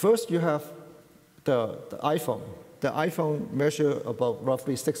 First, you have the iPhone. The iPhone measures about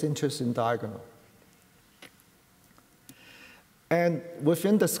roughly 6 inches in diagonal. And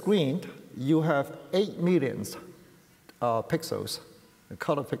within the screen, you have 8 million pixels,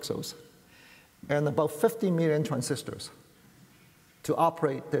 color pixels, and about 50 million transistors to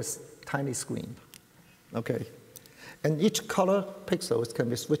operate this tiny screen, okay? And each color pixels can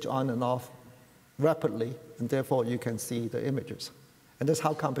be switched on and off rapidly, and therefore you can see the images. And that's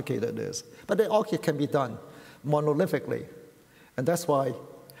how complicated it is. But it all can be done monolithically, and that's why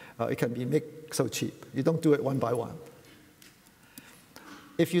it can be made so cheap. You don't do it one by one.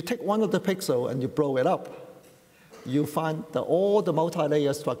 If you take one of the pixels and you blow it up, you find that all the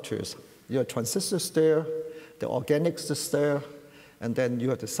multi-layer structures. Your transistors there, the organics is there, and then you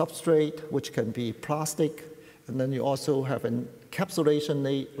have the substrate, which can be plastic, and then you also have an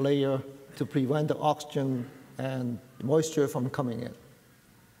encapsulation layer to prevent the oxygen and moisture from coming in.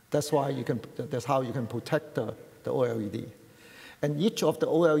 That's how you can protect the OLED. And each of the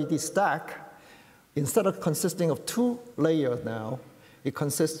OLED stack, instead of consisting of 2 layers now, it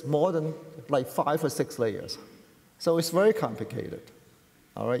consists more than like 5 or 6 layers. So it's very complicated,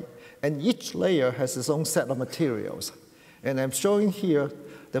 all right? And each layer has its own set of materials. And I'm showing here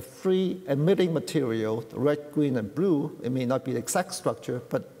the 3 emitting materials, red, green, and blue. It may not be the exact structure,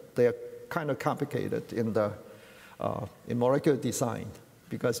 but they're kind of complicated in molecular design,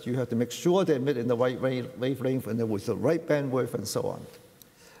 because you have to make sure they emit in the right wavelength and with the right bandwidth and so on.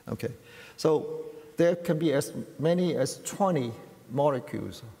 Okay, so there can be as many as 20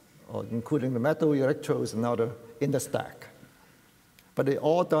 molecules, including the metal electrodes and other, in the stack. But they're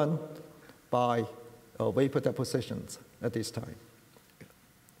all done by vapor depositions at this time.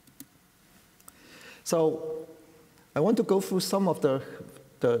 So I want to go through some of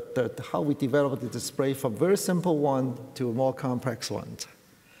how we developed the display from very simple one to more complex ones.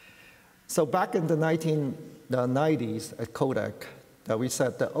 So back in the 1990s at Kodak, we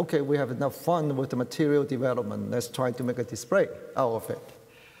said that, okay, we have enough fun with the material development. Let's try to make a display out of it.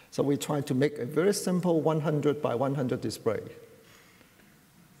 So we tried to make a very simple 100 by 100 display.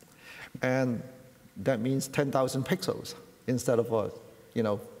 And that means 10,000 pixels instead of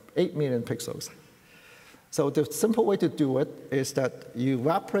 8 million pixels. So the simple way to do it is that you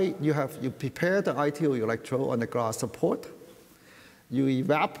evaporate, you prepare the ITO electrode on the glass support, you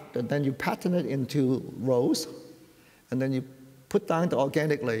evaporate, and then you pattern it into rows, and then you put down the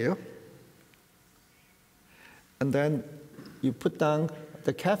organic layer, and then you put down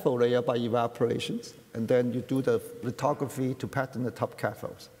the cathode layer by evaporations, and then you do the lithography to pattern the top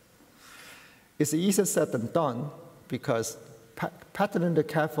cathodes. It's easier said than done because patterning the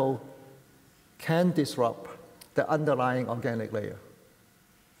cathode can disrupt the underlying organic layer.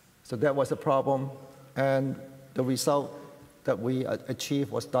 So that was a problem, and the result that we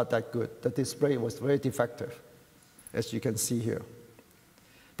achieved was not that good. The display was very defective, as you can see here.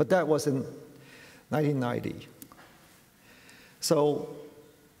 But that was in 1990. So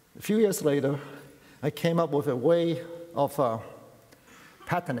a few years later, I came up with a way of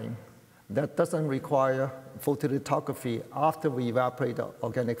patterning that doesn't require photolithography after we evaporate the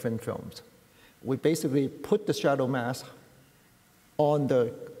organic thin films. We basically put the shadow mask on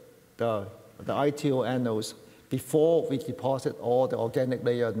the ITO anodes before we deposit all the organic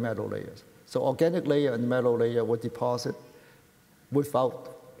layer and metal layers. So organic layer and metal layer will deposit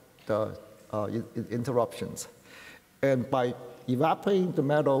without the interruptions. And by evaporating the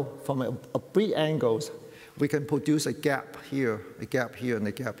metal from oblique angles, we can produce a gap here, and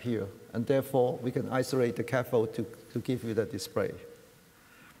a gap here. And therefore, we can isolate the cathode to give you the display.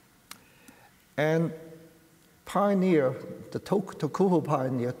 And Pioneer, the Tokuho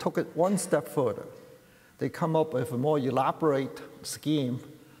Pioneer, took it one step further. They come up with a more elaborate scheme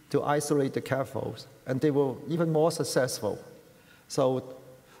to isolate the cathodes, and they were even more successful. So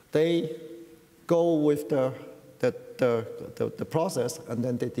they go with the process, and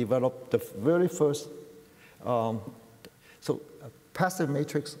then they develop the very first passive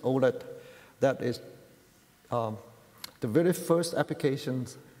matrix OLED. That is the very first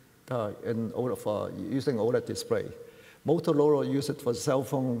applications in using OLED display. Motorola use it for cell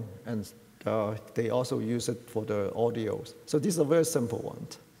phone, and they also use it for the audios. So these are very simple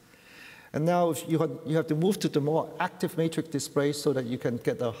ones. And now you have to move to the more active matrix display so that you can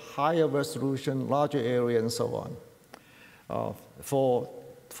get a higher resolution, larger area, and so on. For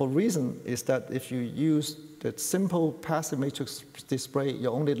reason is that if you use the simple passive matrix display,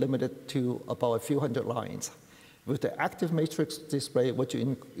 you're only limited to about a few hundred lines. With the active matrix display, which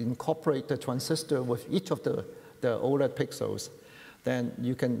you incorporate the transistor with each of the OLED pixels, then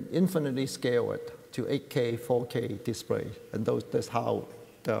you can infinitely scale it to 8K, 4K display, and that's how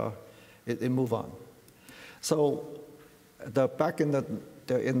it move on. So back in the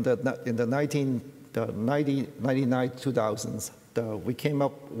 1999, 2000s, we came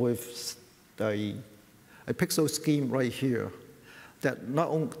up with a pixel scheme right here that not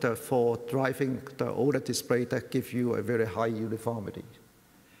only for driving the OLED display that gives you a very high uniformity.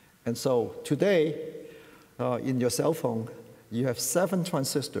 And so today, in your cell phone, you have 7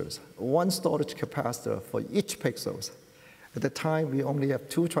 transistors, 1 storage capacitor for each pixels. At the time, we only have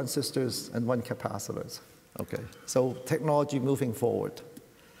 2 transistors and 1 capacitor. Okay, so technology moving forward.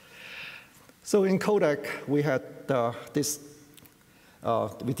 So in Kodak, we had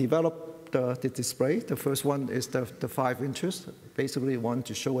we developed the display. The first one is the 5 inches. Basically, we want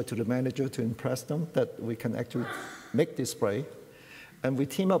to show it to the manager to impress them that we can actually make display. And we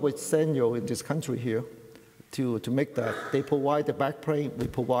team up with Sanyo in this country here to make that. They provide the backplane, we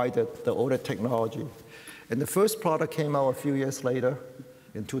provided the OLED technology. And the first product came out a few years later.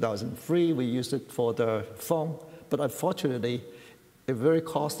 In 2003, we used it for the phone, but unfortunately, it's very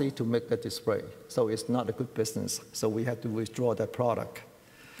costly to make the display. So it's not a good business. So we had to withdraw that product.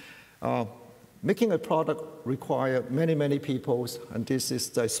 Making a product requires many, many people, and this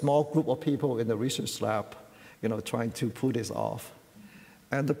is a small group of people in the research lab, trying to pull this off.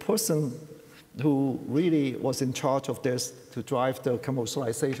 And the person who really was in charge of this to drive the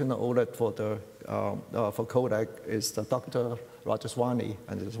commercialization of OLED for Kodak is Dr. Rajaswani,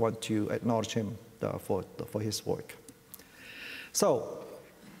 and I just want to acknowledge him for his work. So,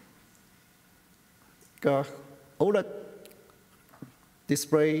 OLED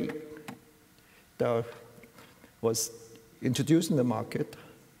display was introduced in the market.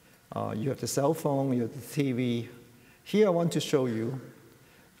 You have the cell phone, you have the TV. Here I want to show you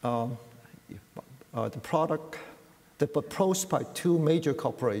the product that was proposed by 2 major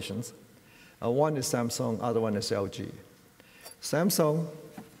corporations. One is Samsung, other one is LG. Samsung,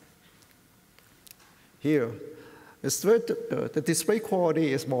 here, the display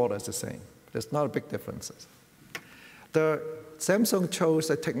quality is more or less the same. There's not a big differences. Samsung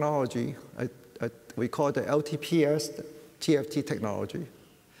chose a technology, we call it the LTPS TFT technology.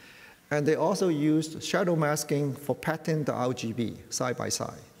 And they also used shadow masking for patterning the RGB side by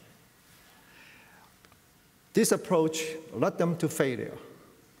side. This approach led them to failure.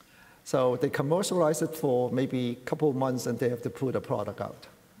 So they commercialized it for maybe a couple of months, and they have to put the product out,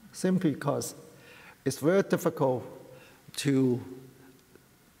 simply because it's very difficult to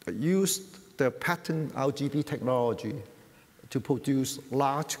use the pattern RGB technology to produce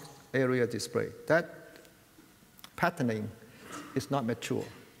large area display. That patterning is not mature.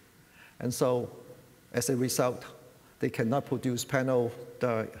 And so, as a result, they cannot produce panel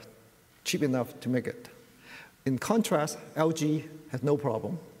cheap enough to make it. In contrast, LG has no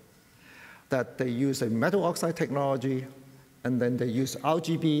problem. That they use a metal oxide technology, and then they use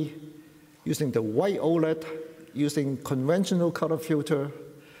RGB, using the white OLED, using conventional color filter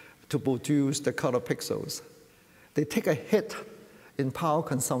to produce the color pixels. They take a hit in power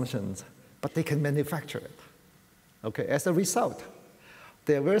consumption, but they can manufacture it. Okay, as a result,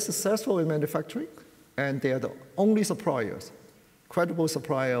 they are very successful in manufacturing, and they are the only suppliers, credible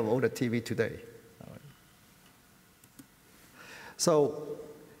supplier of OLED TV today. So,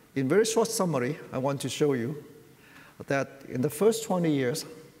 in very short summary, I want to show you that in the first 20 years,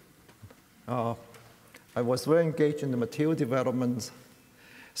 I was very engaged in the material development,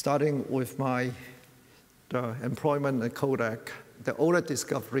 starting with my employment at Kodak, the OLED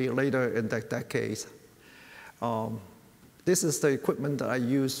discovery later in that decade. This is the equipment that I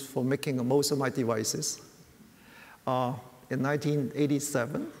use for making most of my devices. In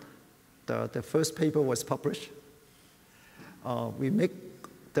 1987, the first paper was published We make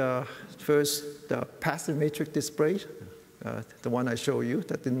the first passive matrix display, the one I showed you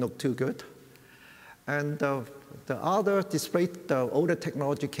that didn't look too good. And the other display, the older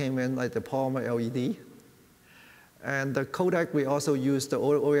technology came in, like the polymer LED. And the Kodak, we also use the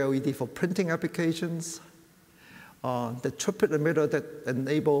OLED for printing applications. The triplet emitter that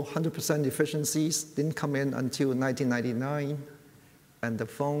enable 100% efficiencies didn't come in until 1999. And the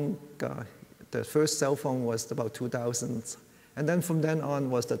phone, the first cell phone was about 2000. And then from then on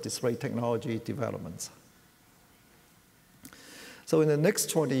was the display technology developments. So in the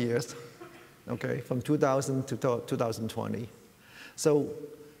next 20 years, okay, from 2000 to 2020, so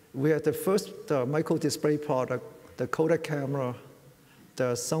we had the first micro display product, the Kodak camera,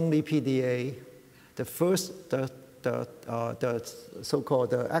 the Sony PDA, the first, the so-called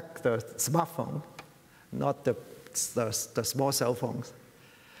the smartphone, not the small cell phones,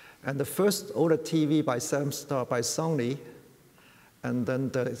 and the first OLED TV by Sony, and then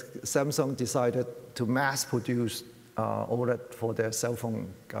Samsung decided to mass produce OLED for their cell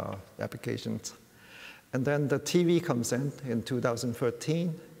phone applications. And then the TV comes in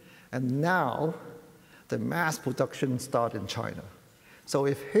 2013, and now the mass production starts in China. So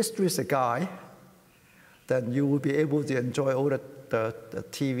if history is a guide, then you will be able to enjoy all the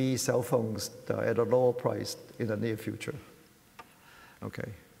TV, cell phones at a lower price in the near future.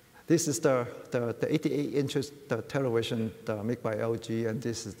 Okay, this is the 88-inch television made by LG, and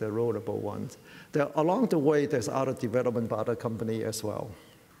this is the rollable ones. Along the way, there's other development by other companies as well.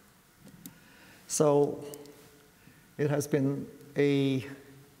 So it has been a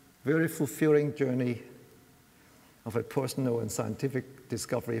very fulfilling journey of a personal and scientific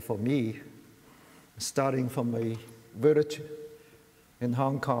discovery for me, starting from a village in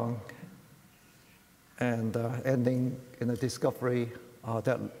Hong Kong and ending in a discovery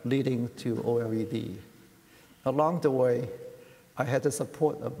that leading to OLED. Along the way, I had the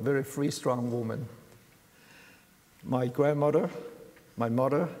support of a very free, strong woman, my grandmother, my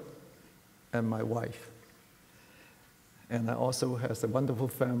mother, and my wife. And I also have a wonderful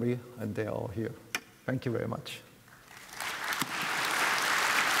family, and they're all here. Thank you very much.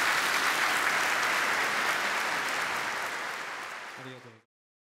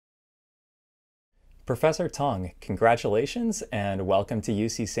 Professor Tang, congratulations and welcome to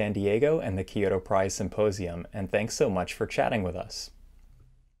UC San Diego and the Kyoto Prize Symposium, and thanks so much for chatting with us.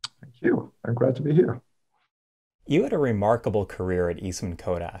 Thank you. I'm glad to be here. You had a remarkable career at Eastman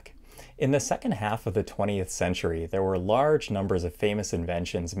Kodak. In the second half of the 20th century, there were large numbers of famous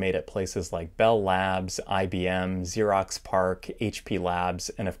inventions made at places like Bell Labs, IBM, Xerox PARC, HP Labs,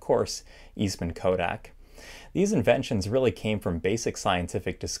 and of course, Eastman Kodak. These inventions really came from basic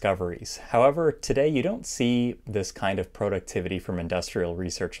scientific discoveries. However, today you don't see this kind of productivity from industrial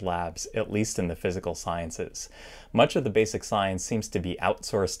research labs, at least in the physical sciences. Much of the basic science seems to be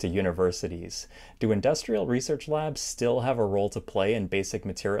outsourced to universities. Do industrial research labs still have a role to play in basic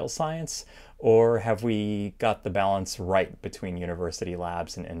material science, or have we got the balance right between university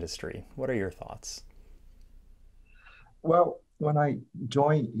labs and industry? What are your thoughts? Well, when I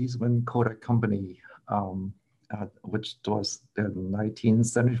joined Eastman Kodak Company, which was in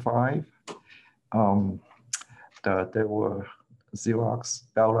 1975. There were Xerox,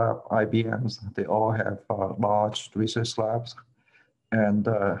 Bell Lab, IBMs. They all have large research labs. And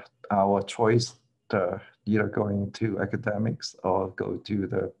our choice, either going to academics or go to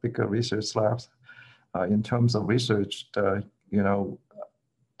the bigger research labs. In terms of research,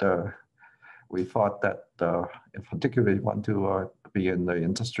 we thought that if particularly want to be in the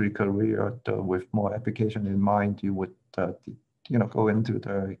industry career with more application in mind, you would go into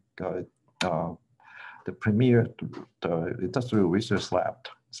the premier industrial research lab.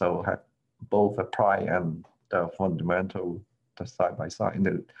 So have both apply and fundamental side by side. In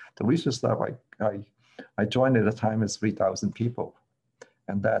the research lab I joined at the time is 3,000 people,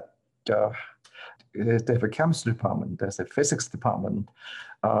 and that they have a chemistry department, there's a physics department,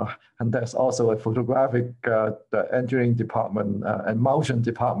 and there's also a photographic the engineering department and motion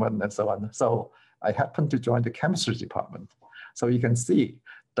department and so on. So I happened to join the chemistry department. So you can see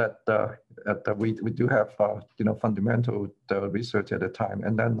that we do have fundamental research at the time.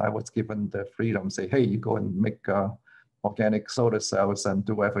 And then I was given the freedom, say, hey, you go and make organic solar cells and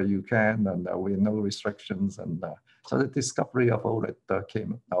do whatever you can, and with no restrictions. And so the discovery of OLED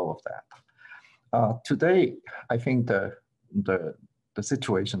came out of that. Today, I think the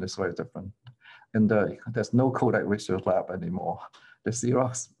situation is very different. And there's no Kodak research lab anymore. The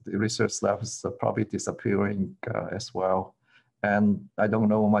Xerox research lab is probably disappearing as well. And I don't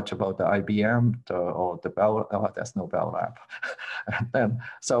know much about the IBM or the Bell. There's no Bell Lab. And then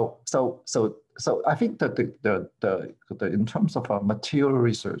so so I think that in terms of material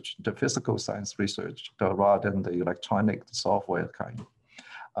research, the physical science research, rather than the electronic software kind,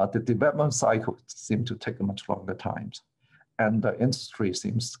 the development cycle seems to take much longer times, and the industry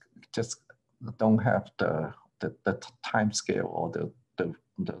seems just don't have the time scale or the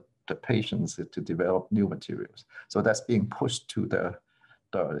patience to develop new materials. So that's being pushed to the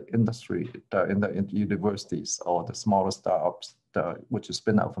industry, in the universities or the smaller startups, which is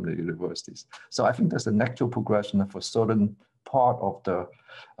spin out from the universities. So I think there's a natural progression for certain part of the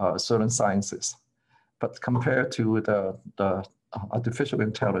certain sciences. But compared to the artificial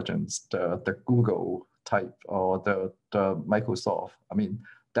intelligence, the Google type or the Microsoft, I mean,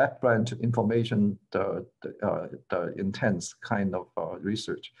 that branch information, the intense kind of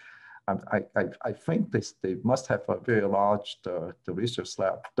research, I think they must have a very large the research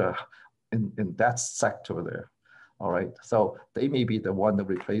lab in that sector there. All right, so they may be the one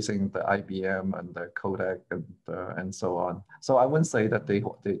replacing the IBM and the Kodak and so on. So I wouldn't say that they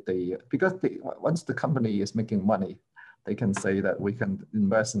because once the company is making money, they can say that we can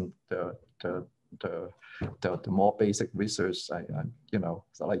invest in the more basic research. You know,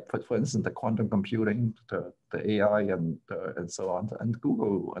 so like for instance, the quantum computing, the AI, and so on, and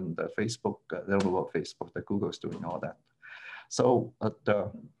Google and Facebook. I don't know about Facebook. The Google's doing all that. So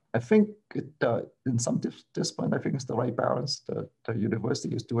I think in some discipline, I think it's the right balance. The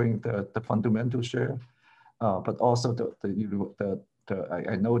university is doing the fundamental share, but also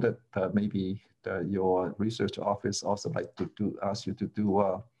I know that maybe your research office also like to ask you to do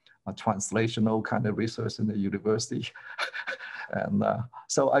a translational kind of research in the university, and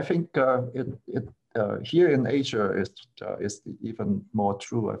so I think here in Asia is even more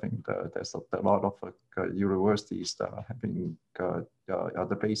true. I think there's a lot of universities that are having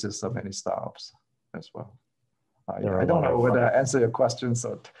the basis of many startups as well. I don't know whether I answer your question,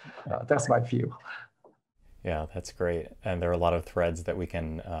 so that's my view. Yeah, that's great, and there are a lot of threads that we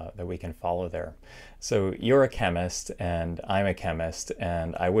can follow there. So you're a chemist, and I'm a chemist,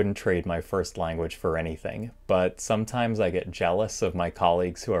 and I wouldn't trade my first language for anything. But sometimes I get jealous of my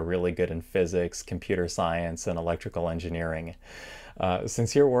colleagues who are really good in physics, computer science, and electrical engineering.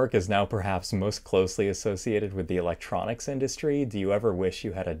 Since your work is now perhaps most closely associated with the electronics industry, do you ever wish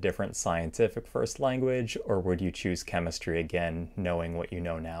you had a different scientific first language, or would you choose chemistry again, knowing what you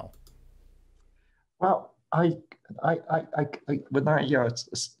know now? Well, when I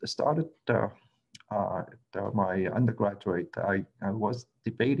started my undergraduate, I was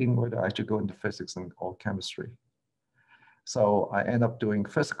debating whether I should go into physics or chemistry. So I end up doing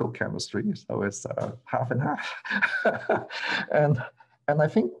physical chemistry, so it's half and half. and I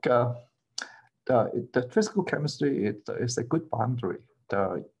think the physical chemistry is a good boundary.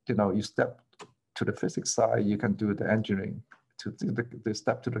 You know, you step to the physics side, you can do the engineering. To do the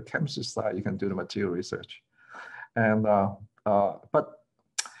step to the chemistry side, you can do the material research. And but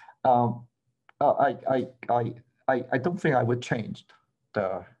I don't think I would change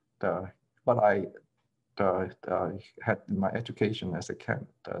what I had in my education as a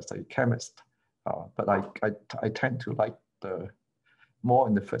chemist. But I tend to like more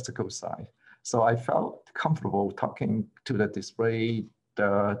in the physical side. So I felt comfortable talking to the display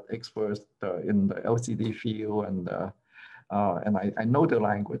experts in the LCD field, and I know the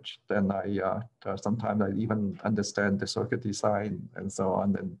language. Then sometimes I even understand the circuit design and so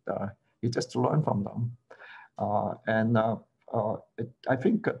on. And you just learn from them. I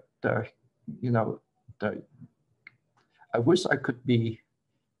think you know, I wish I could be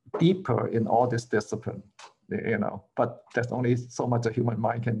deeper in all this discipline, you know, but there's only so much a human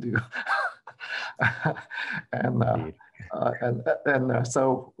mind can do.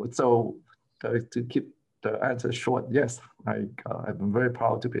 So to keep the answer short, yes, I'm very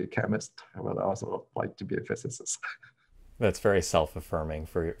proud to be a chemist, but I also like to be a physicist. That's very self-affirming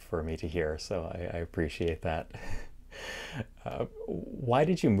for me to hear, so I appreciate that. Why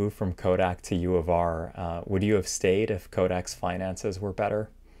did you move from Kodak to U of R? Would you have stayed if Kodak's finances were better?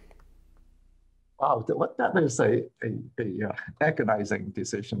 Wow, that is a agonizing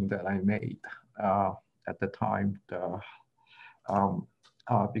decision that I made at the time,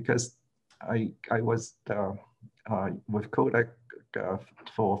 because I was with Kodak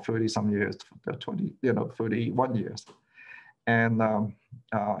for 30 some years, 31 years, and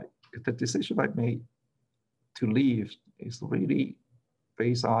the decision I made to leave is really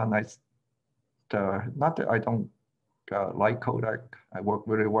based on not that I don't like Kodak. I work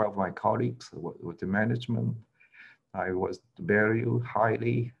very well with my colleagues, with the management. I was valued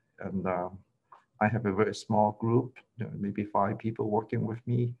highly, and I have a very small group, maybe 5 people working with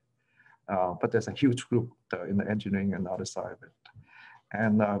me. But there's a huge group in the engineering and other side of it.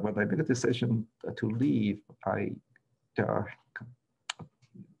 And when I made a decision to leave, I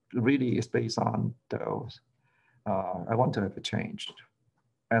really is based on those. I want to have a change,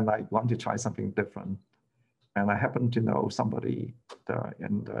 and I want to try something different. And I happen to know somebody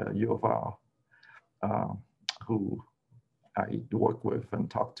in the U of R who I work with and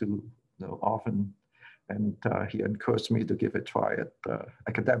talk to often, and he encouraged me to give it a try at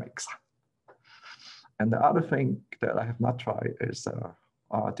academics. And the other thing that I have not tried is to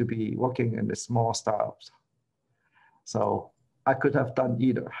be working in the small startups. So I could have done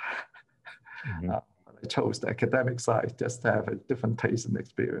either. Mm-hmm. I chose the academic side just to have a different taste and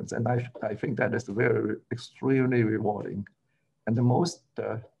experience. And I think that is very, extremely rewarding. And the most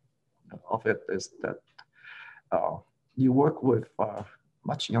of it is that you work with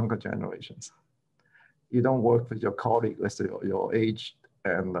much younger generations. You don't work with your colleagues your age,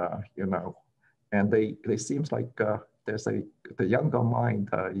 and and they seems like there's the younger mind,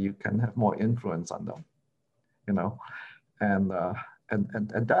 you can have more influence on them, and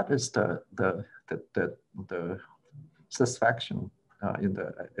that is the satisfaction in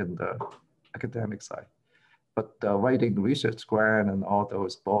the academic side. But writing research grant and all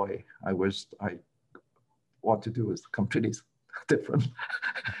those, boy, I wish I want to do is completely different.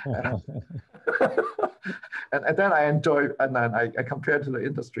 And then I enjoy, and then I compare to the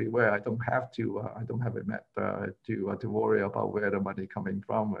industry where I don't have a map to worry about where the money coming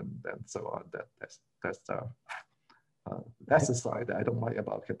from and so on. That's the side that I don't like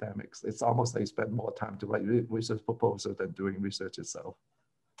about academics. It's almost like you spend more time to write research proposal than doing research itself.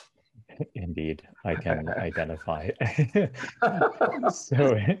 Indeed, I can identify.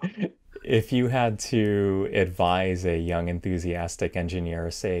 So if you had to advise a young enthusiastic engineer,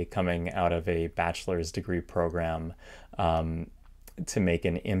 say coming out of a bachelor's degree program, to make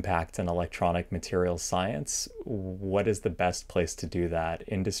an impact in electronic materials science, what is the best place to do that?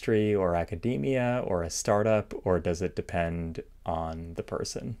 Industry or academia or a startup, or does it depend on the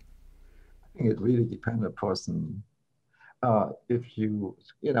person? I think it really depends on the person. If you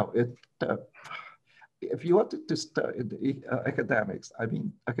want to study academics, I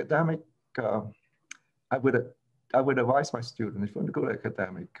mean, I would advise my students, if you want to go to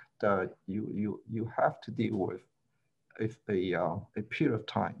academic, you have to deal with a period of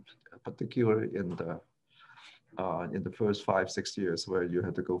time, particularly in the first 5-6 years where you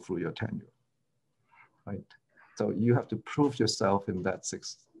have to go through your tenure, right? So you have to prove yourself in that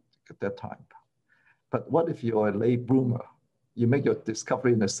time. But what if you're a late bloomer? You make your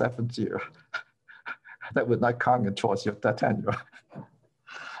discovery in the 7th year. That would not count towards your tenure.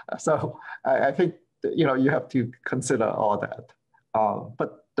 So I think you have to consider all that.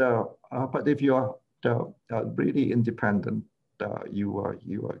 But if you are really independent, you are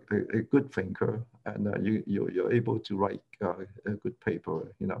a good thinker, and you're able to write a good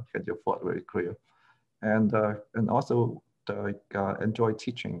paper. Get your thought very clear, and also enjoy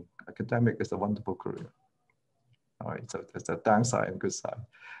teaching. Academic is a wonderful career. All right, so there's a downside and good side.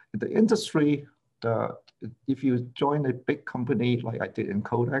 In the industry, if you join a big company like I did in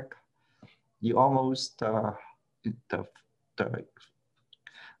Kodak, you almost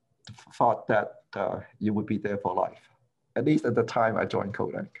thought that you would be there for life. At least at the time I joined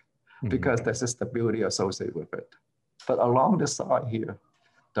Kodak, because there's a stability associated with it. But along the side here,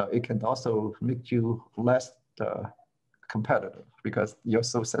 it can also make you less competitive because you're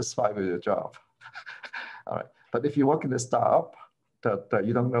so satisfied with your job. All right. But if you work in a startup, that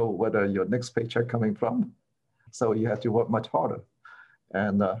you don't know whether your next paycheck coming from, so you have to work much harder.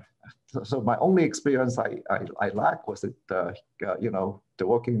 And so my only experience I lacked was the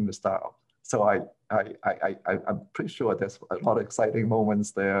working in the startup. So I'm pretty sure there's a lot of exciting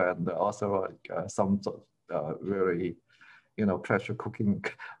moments there, and also some sort of very pressure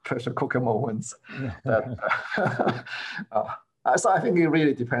cooker moments. So I think it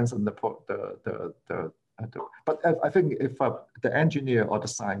really depends on but I think if the engineer or the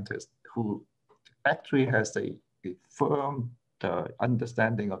scientist who actually has a firm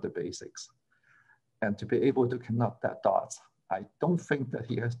understanding of the basics and to be able to connect that dots, I don't think that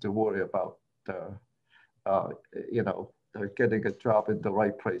he has to worry about getting a job in the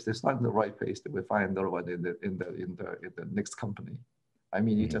right place. It's not in the right place that we find another one in the next company. I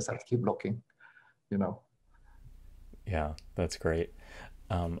mean, you just have to keep looking, Yeah, that's great.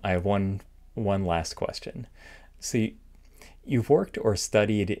 I have one last question. See, You've worked or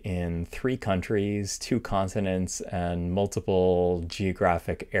studied in 3 countries, 2 continents, and multiple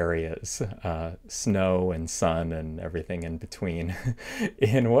geographic areas, snow and sun and everything in between.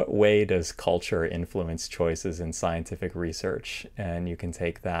 In what way does culture influence choices in scientific research? And you can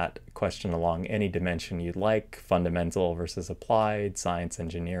take that question along any dimension you'd like, fundamental versus applied, science,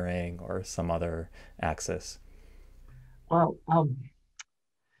 engineering, or some other axis. Well,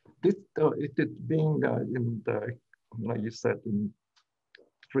 it being in the, like you said, in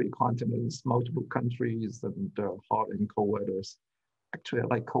 3 continents, multiple countries, and hot and cold weathers. Actually, I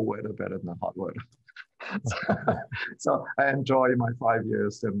like cold weather better than hot weather. So I enjoy my 5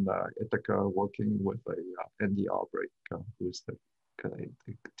 years in Ithaca working with Andy Albrecht, who's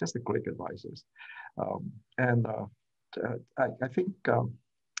just a great advisors. I think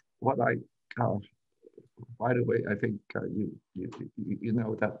what I by the way, I think you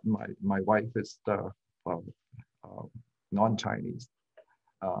know that my wife is non-Chinese.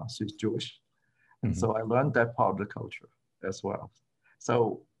 She's Jewish, and so I learned that part of the culture as well.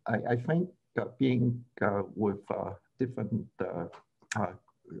 So I think being with different the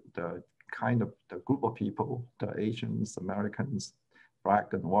kind of the group of people, the Asians, Americans,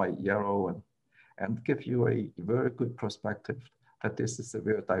 black and white, yellow, and give you a very good perspective that this is a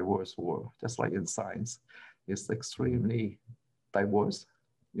very diverse world. Just like in science, it's extremely diverse,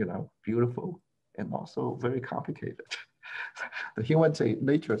 beautiful, and also very complicated. The human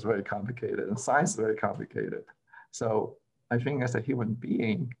nature is very complicated, and science is very complicated. So I think as a human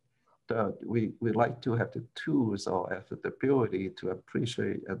being, we like to have the tools or have the ability to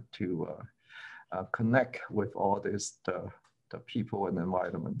appreciate and to connect with all this, the people and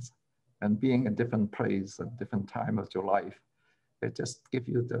environments. And being in different place and different time of your life, it just gives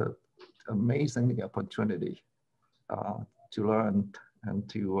you the amazing opportunity to learn and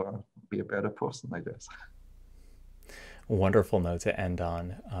to be a better person, I guess. Wonderful note to end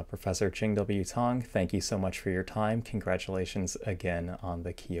on. Professor Ching W. Tang, thank you so much for your time. Congratulations again on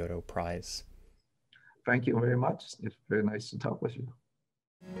the Kyoto Prize. Thank you very much. It's very nice to talk with you.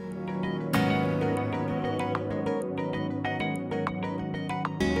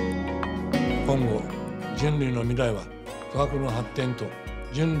 今後、人類の未来は科学の発展と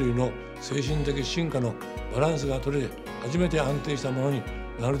人類の精神的進化のバランスが取れて初めて安定したものに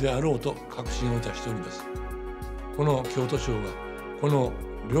なるであろうと確信をいたしております。この京都賞がこの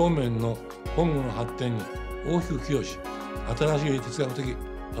両面の今後の発展に大きく寄与し、新しい哲学的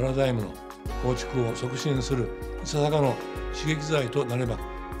パラダイムの構築を促進するいささかの刺激剤となれば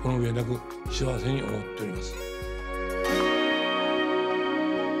この上なく幸せに思っております。